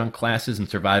 4 adjunct classes and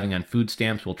surviving on food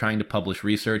stamps while trying to publish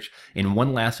research in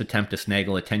one last attempt to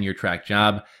snaggle a tenure track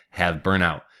job have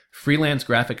burnout. Freelance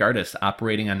graphic artists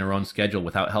operating on their own schedule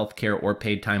without health care or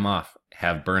paid time off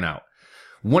have burnout.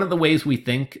 One of the ways we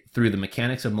think through the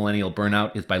mechanics of millennial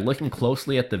burnout is by looking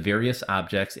closely at the various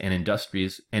objects and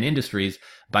industries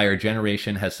by our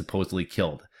generation has supposedly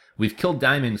killed. We've killed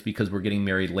diamonds because we're getting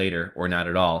married later, or not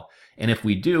at all. And if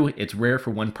we do, it's rare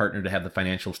for one partner to have the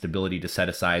financial stability to set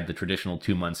aside the traditional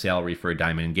 2-month salary for a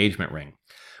diamond engagement ring.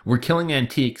 We're killing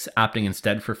antiques, opting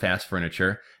instead for fast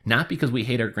furniture, not because we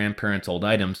hate our grandparents' old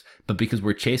items, but because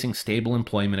we're chasing stable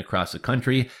employment across the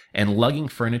country, and lugging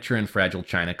furniture and fragile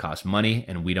china costs money,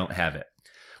 and we don't have it.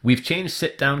 We've changed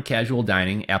sit-down casual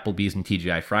dining, Applebee's and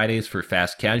TGI Fridays, for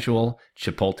fast casual,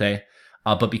 Chipotle.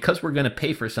 But because we're going to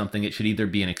pay for something, it should either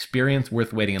be an experience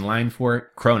worth waiting in line for,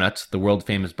 Cronuts, the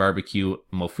world-famous barbecue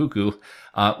mofuku,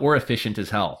 or efficient as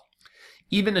hell.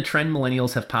 Even the trend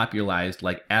millennials have popularized,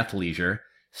 like athleisure,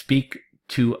 speak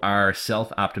to our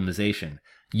self-optimization.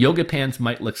 Yoga pants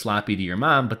might look sloppy to your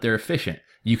mom, but they're efficient.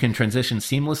 You can transition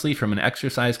seamlessly from an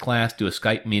exercise class to a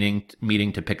Skype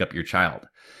meeting to pick up your child.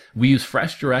 We use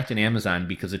Fresh Direct and Amazon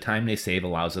because the time they save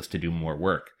allows us to do more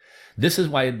work. This is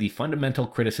why the fundamental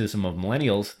criticism of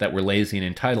millennials that we're lazy and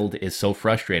entitled is so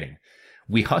frustrating.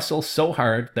 We hustle so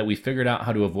hard that we figured out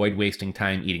how to avoid wasting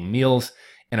time eating meals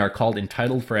and are called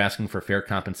entitled for asking for fair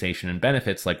compensation and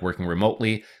benefits like working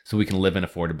remotely so we can live in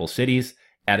affordable cities,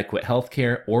 adequate health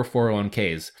care, or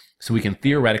 401ks, so we can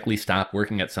theoretically stop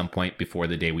working at some point before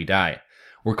the day we die.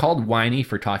 We're called whiny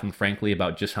for talking frankly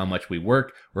about just how much we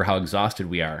work or how exhausted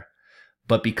we are.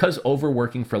 But because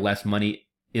overworking for less money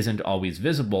isn't always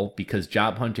visible, because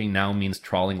job hunting now means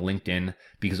trawling LinkedIn,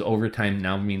 because overtime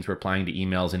now means replying to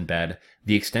emails in bed,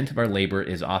 the extent of our labor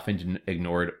is often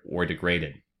ignored or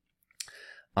degraded.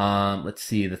 Let's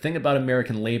see. The thing about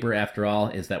American labor, after all,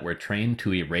 is that we're trained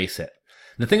to erase it.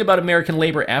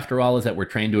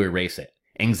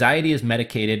 Anxiety is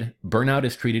medicated, burnout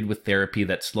is treated with therapy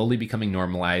that's slowly becoming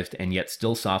normalized and yet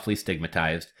still softly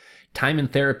stigmatized. Time in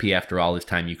therapy, after all, is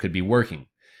time you could be working.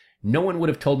 No one would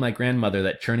have told my grandmother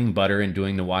that churning butter and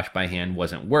doing the wash by hand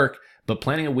wasn't work, but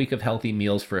planning a week of healthy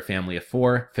meals for a family of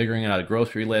 4, figuring out a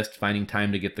grocery list, finding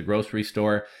time to get the grocery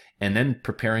store, and then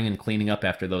preparing and cleaning up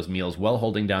after those meals while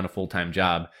holding down a full-time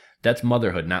job, that's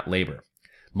motherhood, not labor.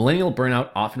 Millennial burnout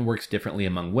often works differently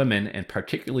among women, and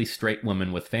particularly straight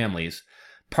women with families.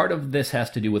 Part of this has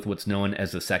to do with what's known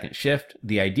as the second shift,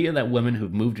 the idea that women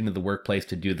who've moved into the workplace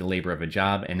to do the labor of a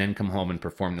job and then come home and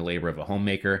perform the labor of a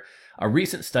homemaker. A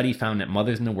recent study found that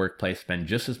mothers in the workplace spend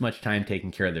just as much time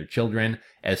taking care of their children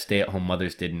as stay-at-home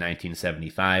mothers did in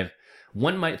 1975.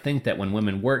 One might think that when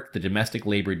women work, the domestic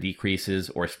labor decreases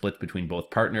or splits between both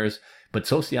partners, but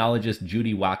sociologist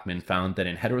Judy Wachman found that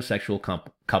in heterosexual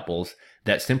couples,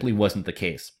 that simply wasn't the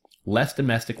case. Less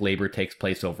domestic labor takes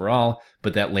place overall,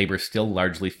 but that labor still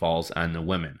largely falls on the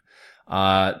women.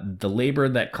 The labor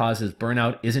that causes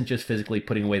burnout isn't just physically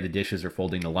putting away the dishes or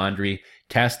folding the laundry,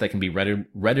 tasks that can be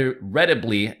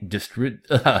readily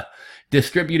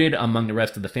distributed among the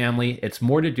rest of the family. It's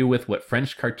more to do with what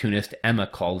French cartoonist Emma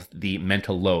calls the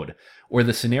mental load, or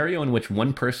the scenario in which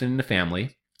one person in the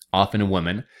family, often a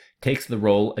woman, takes the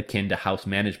role akin to house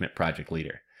management project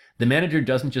leader. The manager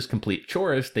doesn't just complete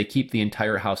chores, they keep the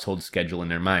entire household schedule in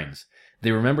their minds.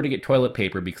 They remember to get toilet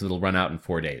paper because it'll run out in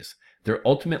 4 days. They're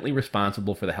ultimately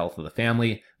responsible for the health of the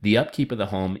family, the upkeep of the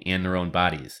home, and their own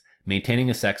bodies, maintaining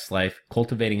a sex life,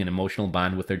 cultivating an emotional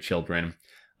bond with their children,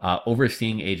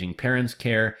 overseeing aging parents'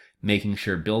 care, making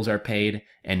sure bills are paid,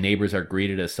 and neighbors are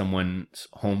greeted as someone's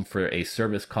home for a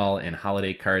service call and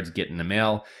holiday cards get in the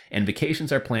mail, and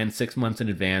vacations are planned 6 months in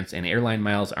advance, and airline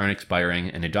miles aren't expiring,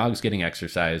 and the dog's getting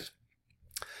exercise.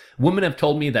 Women have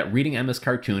told me that reading Emma's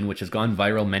cartoon, which has gone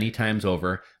viral many times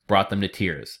over, brought them to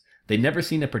tears. They'd never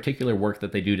seen the particular work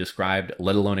that they do described,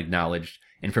 let alone acknowledged,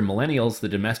 and for millennials, the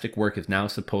domestic work is now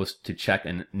supposed to check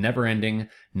a never-ending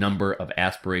number of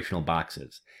aspirational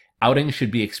boxes. Outings should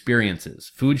be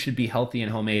experiences. Food should be healthy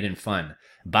and homemade and fun.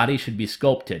 Bodies should be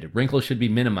sculpted. Wrinkles should be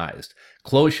minimized.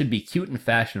 Clothes should be cute and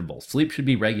fashionable. Sleep should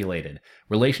be regulated.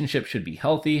 Relationships should be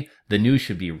healthy. The news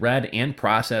should be read and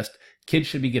processed. Kids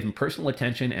should be given personal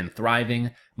attention and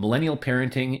thriving. Millennial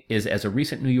parenting is, as a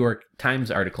recent New York Times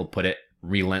article put it,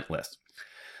 relentless.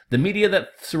 The media that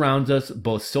surrounds us,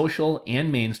 both social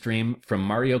and mainstream, from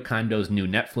Mario Kondo's new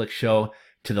Netflix show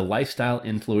to the lifestyle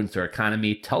influencer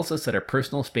economy, tells us that our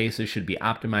personal spaces should be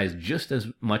optimized just as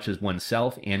much as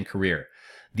oneself and career.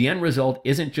 The end result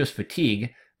isn't just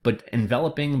fatigue, but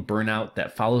enveloping burnout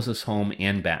that follows us home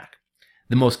and back.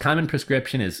 The most common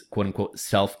prescription is quote-unquote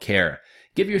self-care.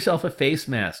 Give yourself a face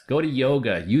mask, go to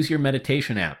yoga, use your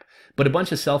meditation app. But a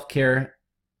bunch of self-care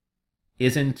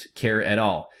isn't care at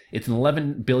all. It's an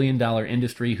 $11 billion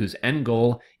industry whose end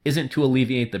goal isn't to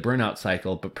alleviate the burnout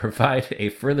cycle, but provide a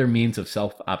further means of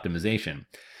self-optimization.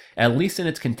 At least in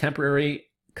its contemporary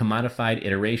commodified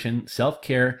iteration,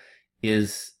 self-care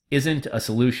isn't a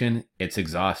solution, it's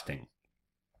exhausting.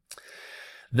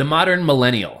 The modern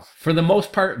millennial, for the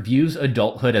most part, views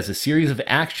adulthood as a series of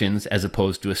actions as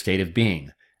opposed to a state of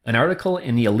being. An article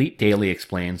in the Elite Daily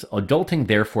explains, adulting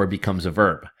therefore becomes a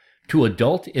verb. To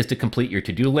adult is to complete your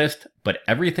to-do list, but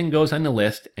everything goes on the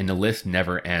list and the list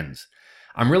never ends.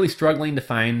 I'm really struggling to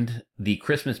find the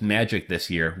Christmas magic this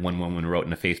year, one woman wrote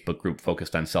in a Facebook group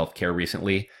focused on self-care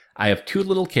recently. I have 2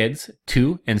 little kids,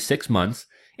 2 and 6 months,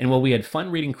 and while we had fun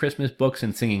reading Christmas books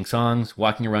and singing songs,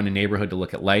 walking around the neighborhood to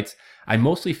look at lights, I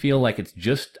mostly feel like it's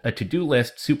just a to-do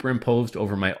list superimposed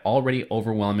over my already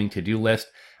overwhelming to-do list.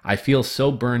 I feel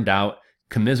so burned out.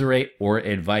 Commiserate or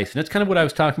advice. And that's kind of what I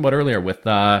was talking about earlier with,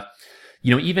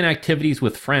 Even activities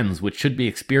with friends, which should be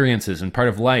experiences and part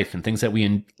of life and things that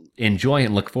we enjoy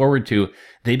and look forward to,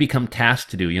 they become tasks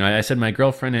to do. I said my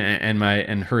girlfriend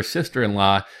and her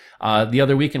sister-in-law the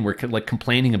other weekend were like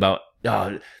complaining about,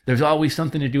 there's always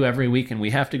something to do every week, and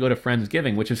we have to go to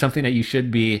Friendsgiving, which is something that you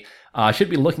should be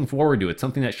looking forward to. It's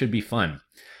something that should be fun.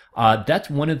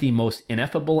 That's one of the most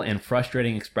ineffable and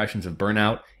frustrating expressions of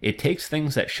burnout. It takes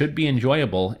things that should be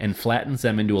enjoyable and flattens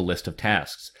them into a list of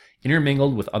tasks,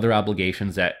 intermingled with other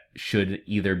obligations that should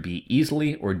either be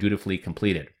easily or dutifully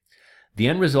completed. The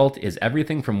end result is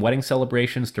everything from wedding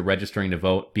celebrations to registering to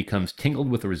vote becomes tingled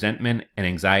with resentment and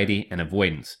anxiety and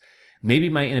avoidance. Maybe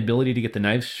my inability to get the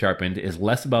knives sharpened is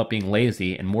less about being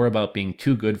lazy and more about being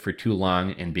too good for too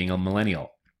long and being a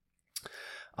millennial.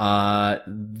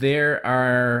 There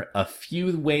are a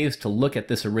few ways to look at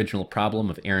this original problem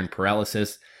of errand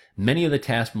paralysis. Many of the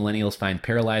tasks millennials find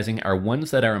paralyzing are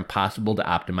ones that are impossible to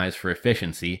optimize for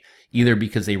efficiency, either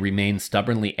because they remain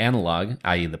stubbornly analog,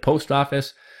 i.e. the post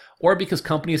office, or because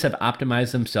companies have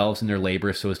optimized themselves and their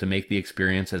labor so as to make the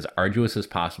experience as arduous as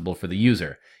possible for the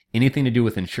user, anything to do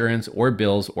with insurance or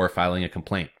bills or filing a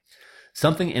complaint.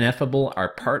 Something ineffable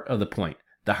are part of the point.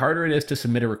 The harder it is to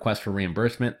submit a request for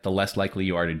reimbursement, the less likely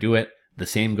you are to do it. The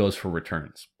same goes for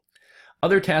returns.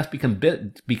 Other tasks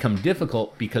become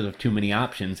difficult because of too many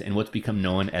options and what's become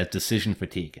known as decision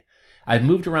fatigue. I've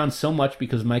moved around so much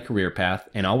because of my career path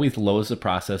and always loathe the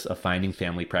process of finding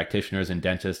family practitioners and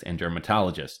dentists and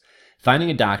dermatologists.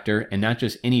 Finding a doctor, and not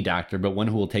just any doctor, but one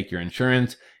who will take your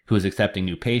insurance, who is accepting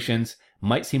new patients,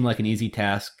 might seem like an easy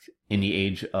task in the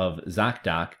age of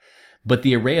ZocDoc, but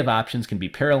the array of options can be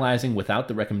paralyzing without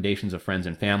the recommendations of friends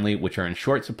and family, which are in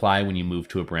short supply when you move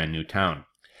to a brand new town.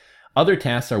 Other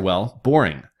tasks are,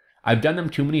 boring. I've done them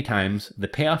too many times. The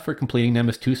payoff for completing them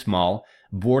is too small.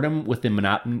 Boredom with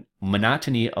the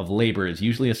monotony of labor is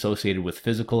usually associated with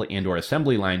physical and or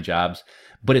assembly line jobs,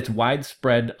 but it's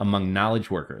widespread among knowledge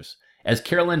workers. As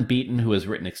Carolyn Beaton, who has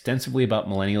written extensively about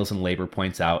millennials and labor,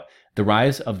 points out, the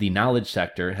rise of the knowledge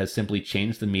sector has simply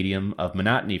changed the medium of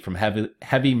monotony from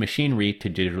heavy machinery to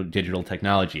digital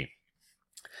technology.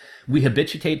 We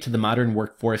habituate to the modern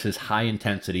workforce's high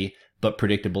intensity but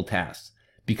predictable tasks.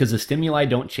 Because the stimuli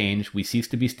don't change, we cease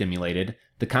to be stimulated.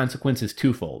 The consequence is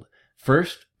twofold.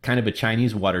 First, kind of a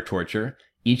Chinese water torture.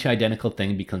 Each identical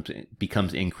thing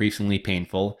becomes increasingly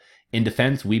painful. In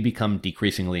defense, we become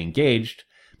decreasingly engaged.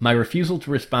 My refusal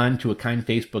to respond to a kind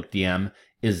Facebook DM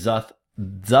is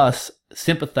thus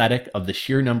sympathetic of the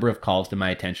sheer number of calls to my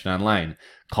attention online,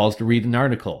 calls to read an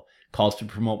article, calls to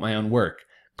promote my own work,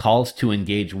 calls to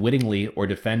engage wittingly or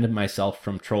defend myself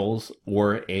from trolls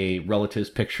or a relative's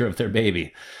picture of their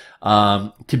baby.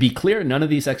 To be clear, none of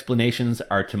these explanations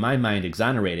are, to my mind,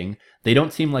 exonerating. They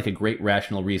don't seem like a great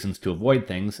rational reasons to avoid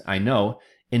things. I know,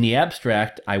 in the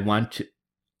abstract, I want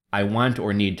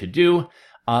or need to do,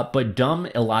 but dumb,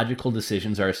 illogical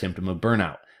decisions are a symptom of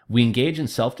burnout. We engage in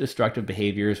self-destructive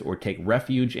behaviors or take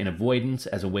refuge in avoidance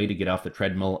as a way to get off the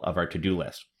treadmill of our to-do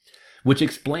list, which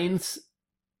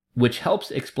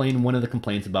helps explain one of the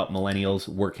complaints about millennials'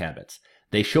 work habits.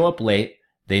 They show up late,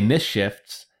 they miss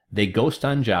shifts, they ghost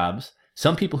on jobs.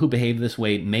 Some people who behave this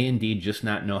way may indeed just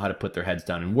not know how to put their heads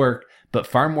down and work, but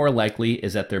far more likely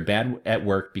is that they're bad at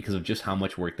work because of just how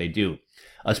much work they do,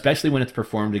 especially when it's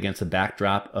performed against a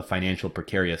backdrop of financial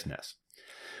precariousness.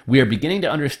 We are beginning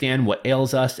to understand what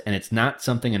ails us, and it's not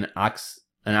something an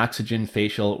oxygen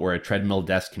facial or a treadmill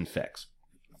desk can fix.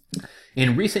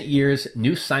 In recent years,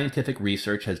 new scientific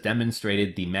research has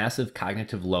demonstrated the massive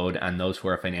cognitive load on those who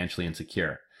are financially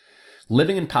insecure.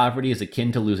 Living in poverty is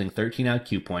akin to losing 13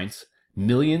 IQ points.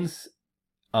 Millions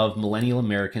of millennial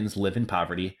Americans live in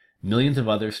poverty. Millions of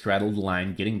others straddle the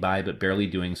line, getting by but barely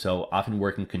doing so, often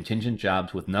working contingent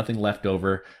jobs with nothing left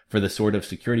over for the sort of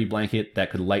security blanket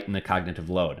that could lighten the cognitive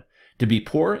load. To be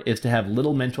poor is to have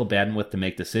little mental bandwidth to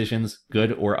make decisions,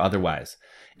 good or otherwise.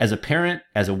 As a parent,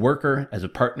 as a worker, as a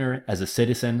partner, as a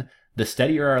citizen, the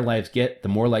steadier our lives get, the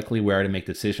more likely we are to make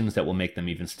decisions that will make them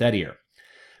even steadier.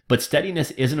 But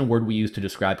steadiness isn't a word we use to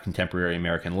describe contemporary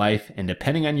American life, and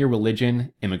depending on your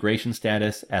religion, immigration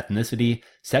status, ethnicity,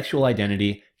 sexual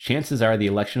identity, chances are the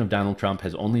election of Donald Trump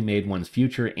has only made one's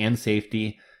future and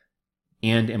safety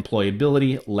and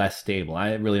employability less stable.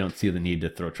 I really don't see the need to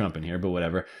throw Trump in here, but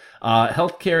whatever.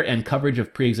 Healthcare and coverage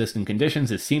of pre-existing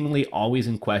conditions is seemingly always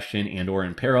in question and or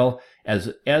in peril, as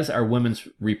are women's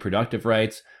reproductive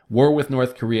rights. War with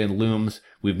North Korea looms.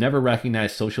 We've never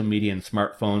recognized social media and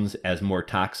smartphones as more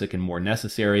toxic and more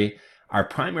necessary. Our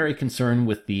primary concern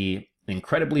with the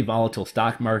incredibly volatile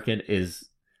stock market is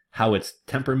how its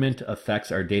temperament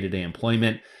affects our day-to-day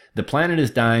employment. The planet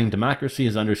is dying. Democracy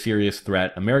is under serious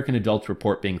threat. American adults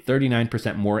report being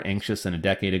 39% more anxious than a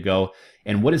decade ago.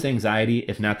 And what is anxiety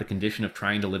if not the condition of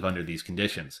trying to live under these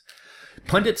conditions?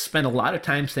 Pundits spend a lot of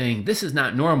time saying this is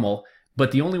not normal,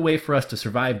 but the only way for us to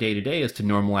survive day to day is to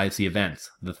normalize the events,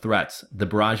 the threats, the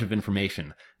barrage of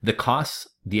information, the costs,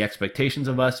 the expectations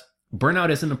of us. Burnout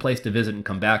isn't a place to visit and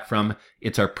come back from.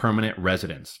 It's our permanent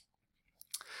residence.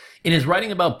 In his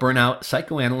writing about burnout,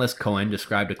 psychoanalyst Cohen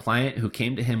described a client who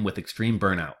came to him with extreme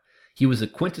burnout. He was a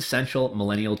quintessential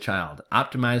millennial child,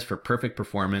 optimized for perfect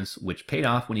performance, which paid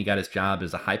off when he got his job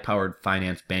as a high-powered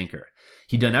finance banker.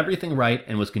 He'd done everything right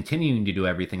and was continuing to do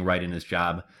everything right in his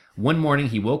job. One morning,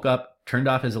 he woke up, turned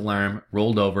off his alarm,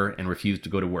 rolled over, and refused to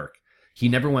go to work. He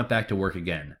never went back to work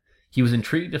again. He was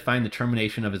intrigued to find the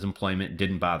termination of his employment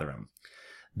didn't bother him.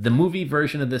 The movie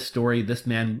version of this story, this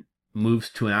man moves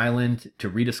to an island to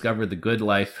rediscover the good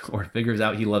life, or figures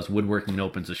out he loves woodworking and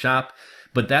opens a shop.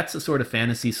 But that's the sort of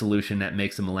fantasy solution that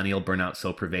makes a millennial burnout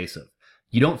so pervasive.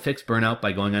 You don't fix burnout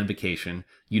by going on vacation.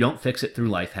 You don't fix it through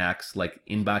life hacks like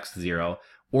Inbox Zero,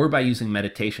 or by using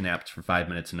meditation apps for 5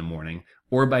 minutes in the morning,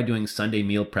 or by doing Sunday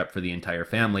meal prep for the entire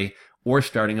family, or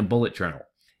starting a bullet journal.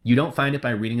 You don't find it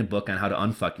by reading a book on how to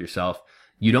unfuck yourself.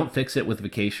 You don't fix it with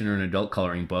vacation or an adult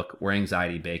coloring book, or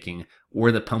anxiety baking,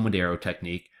 or the Pomodoro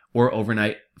technique, or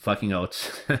overnight fucking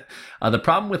oats. The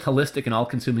problem with holistic and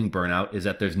all-consuming burnout is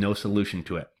that there's no solution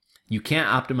to it. You can't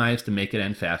optimize to make it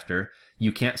end faster.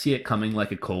 You can't see it coming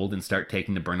like a cold and start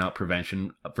taking the burnout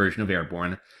prevention version of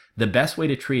Airborne. The best way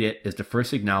to treat it is to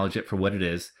first acknowledge it for what it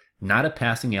is, not a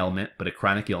passing ailment, but a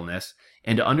chronic illness,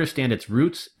 and to understand its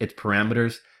roots, its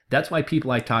parameters. That's why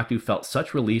people I talked to felt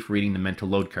such relief reading the Mental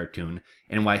Load cartoon,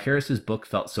 and why Harris's book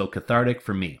felt so cathartic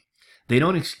for me. They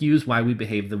don't excuse why we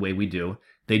behave the way we do.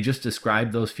 They just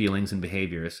describe those feelings and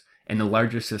behaviors and the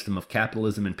larger system of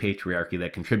capitalism and patriarchy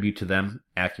that contribute to them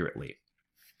accurately.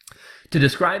 To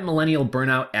describe millennial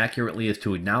burnout accurately is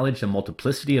to acknowledge the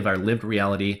multiplicity of our lived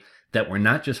reality, that we're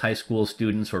not just high school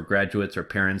students or graduates or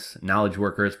parents, knowledge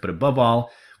workers, but above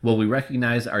all, while we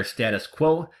recognize our status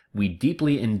quo, we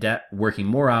deeply in debt, working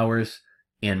more hours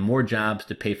and more jobs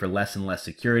to pay for less and less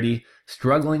security,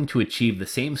 struggling to achieve the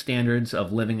same standards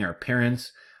of living our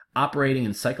parents, operating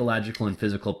in psychological and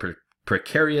physical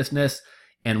precariousness,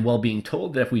 and while being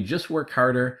told that if we just work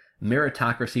harder,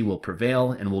 meritocracy will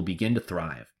prevail and will begin to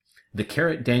thrive. The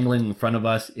carrot dangling in front of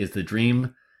us is the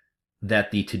dream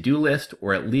that the to-do list,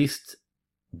 or at least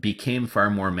became far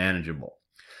more manageable.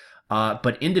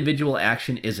 But individual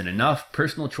action isn't enough.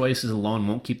 Personal choices alone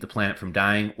won't keep the planet from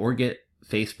dying or get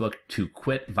Facebook to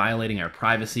quit violating our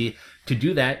privacy. To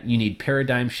do that, you need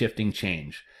paradigm-shifting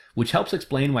change, which helps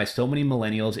explain why so many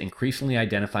millennials increasingly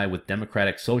identify with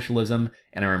democratic socialism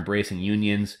and are embracing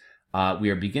unions. We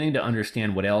are beginning to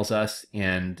understand what ails us,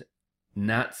 and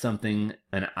not something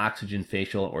an oxygen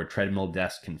facial or treadmill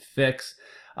desk can fix.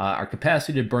 Our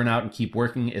capacity to burn out and keep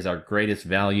working is our greatest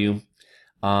value.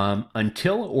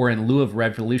 Until or in lieu of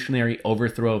revolutionary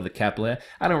overthrow of the capitalist.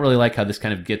 I don't really like how this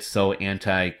kind of gets so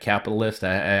anti-capitalist.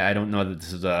 I don't know that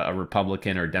this is a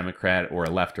Republican or Democrat or a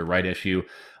left or right issue,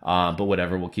 but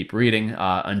whatever, we'll keep reading.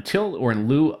 Until or in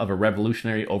lieu of a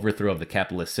revolutionary overthrow of the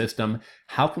capitalist system,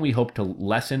 how can we hope to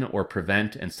lessen or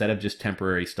prevent instead of just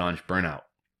temporary staunch burnout?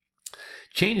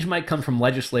 Change might come from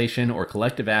legislation or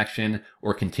collective action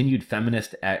or continued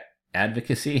feminist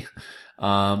advocacy,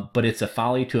 but it's a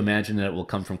folly to imagine that it will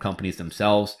come from companies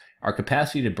themselves. Our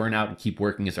capacity to burn out and keep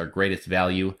working is our greatest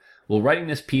value. While writing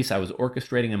this piece, I was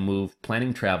orchestrating a move,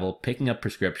 planning travel, picking up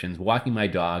prescriptions, walking my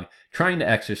dog, trying to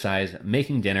exercise,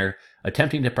 making dinner,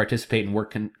 attempting to participate in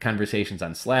work conversations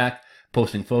on Slack,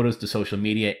 posting photos to social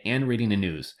media, and reading the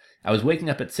news. I was waking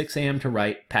up at 6 a.m. to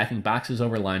write, packing boxes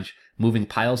over lunch, moving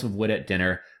piles of wood at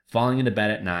dinner, falling into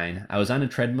bed at 9. I was on a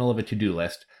treadmill of a to-do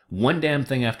list, one damn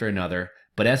thing after another,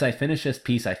 but as I finish this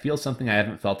piece, I feel something I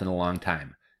haven't felt in a long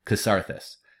time.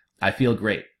 Catharsis. I feel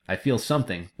great. I feel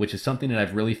something, which is something that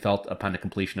I've really felt upon the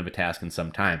completion of a task in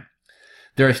some time.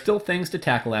 There are still things to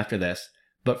tackle after this,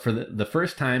 but for the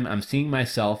first time, I'm seeing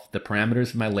myself, the parameters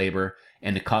of my labor,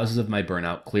 and the causes of my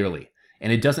burnout clearly.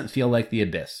 And it doesn't feel like the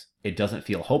abyss. It doesn't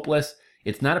feel hopeless.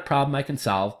 It's not a problem I can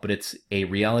solve, but it's a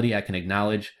reality I can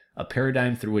acknowledge, a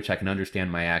paradigm through which I can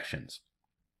understand my actions.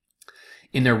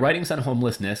 In their writings on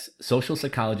homelessness, social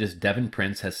psychologist Devin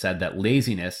Prince has said that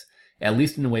laziness, at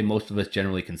least in the way most of us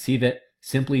generally conceive it,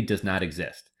 simply does not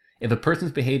exist. If a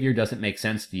person's behavior doesn't make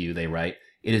sense to you, they write,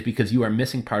 it is because you are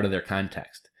missing part of their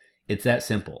context. It's that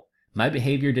simple. My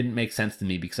behavior didn't make sense to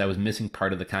me because I was missing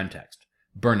part of the context.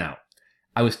 Burnout.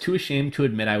 I was too ashamed to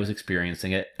admit I was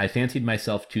experiencing it. I fancied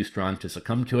myself too strong to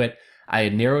succumb to it. I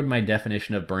had narrowed my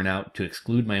definition of burnout to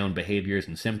exclude my own behaviors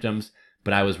and symptoms,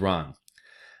 but I was wrong.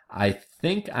 I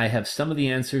think I have some of the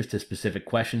answers to specific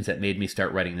questions that made me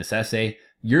start writing this essay.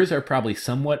 Yours are probably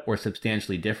somewhat or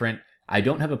substantially different. I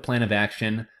don't have a plan of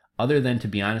action other than to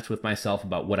be honest with myself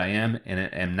about what I am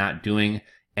and am not doing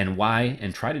and why,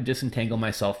 and try to disentangle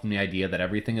myself from the idea that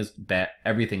everything is bad,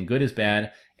 everything good is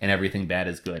bad, and everything bad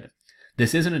is good.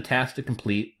 This isn't a task to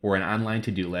complete or an online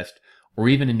to-do list or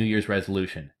even a New Year's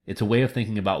resolution. It's a way of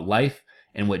thinking about life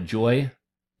and what joy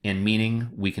and meaning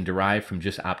we can derive from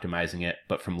just optimizing it,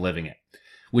 but from living it,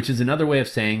 which is another way of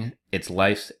saying it's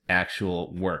life's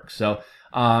actual work. So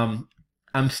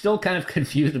I'm still kind of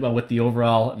confused about what the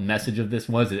overall message of this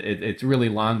was. It's really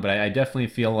long, but I definitely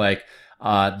feel like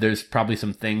there's probably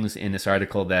some things in this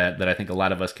article that I think a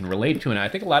lot of us can relate to. And I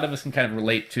think a lot of us can kind of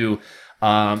relate to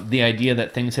the idea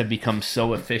that things have become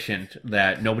so efficient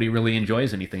that nobody really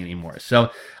enjoys anything anymore.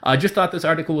 So I just thought this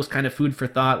article was kind of food for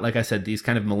thought. Like I said, these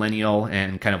kind of millennial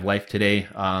and kind of life today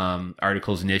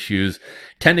articles and issues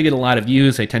tend to get a lot of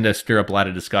views. They tend to stir up a lot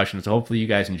of discussion. So hopefully you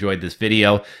guys enjoyed this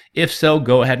video. If so,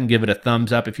 go ahead and give it a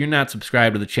thumbs up. If you're not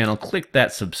subscribed to the channel, click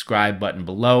that subscribe button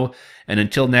below. And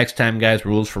until next time, guys,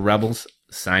 Rules for Rebels,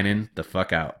 signing the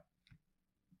fuck out.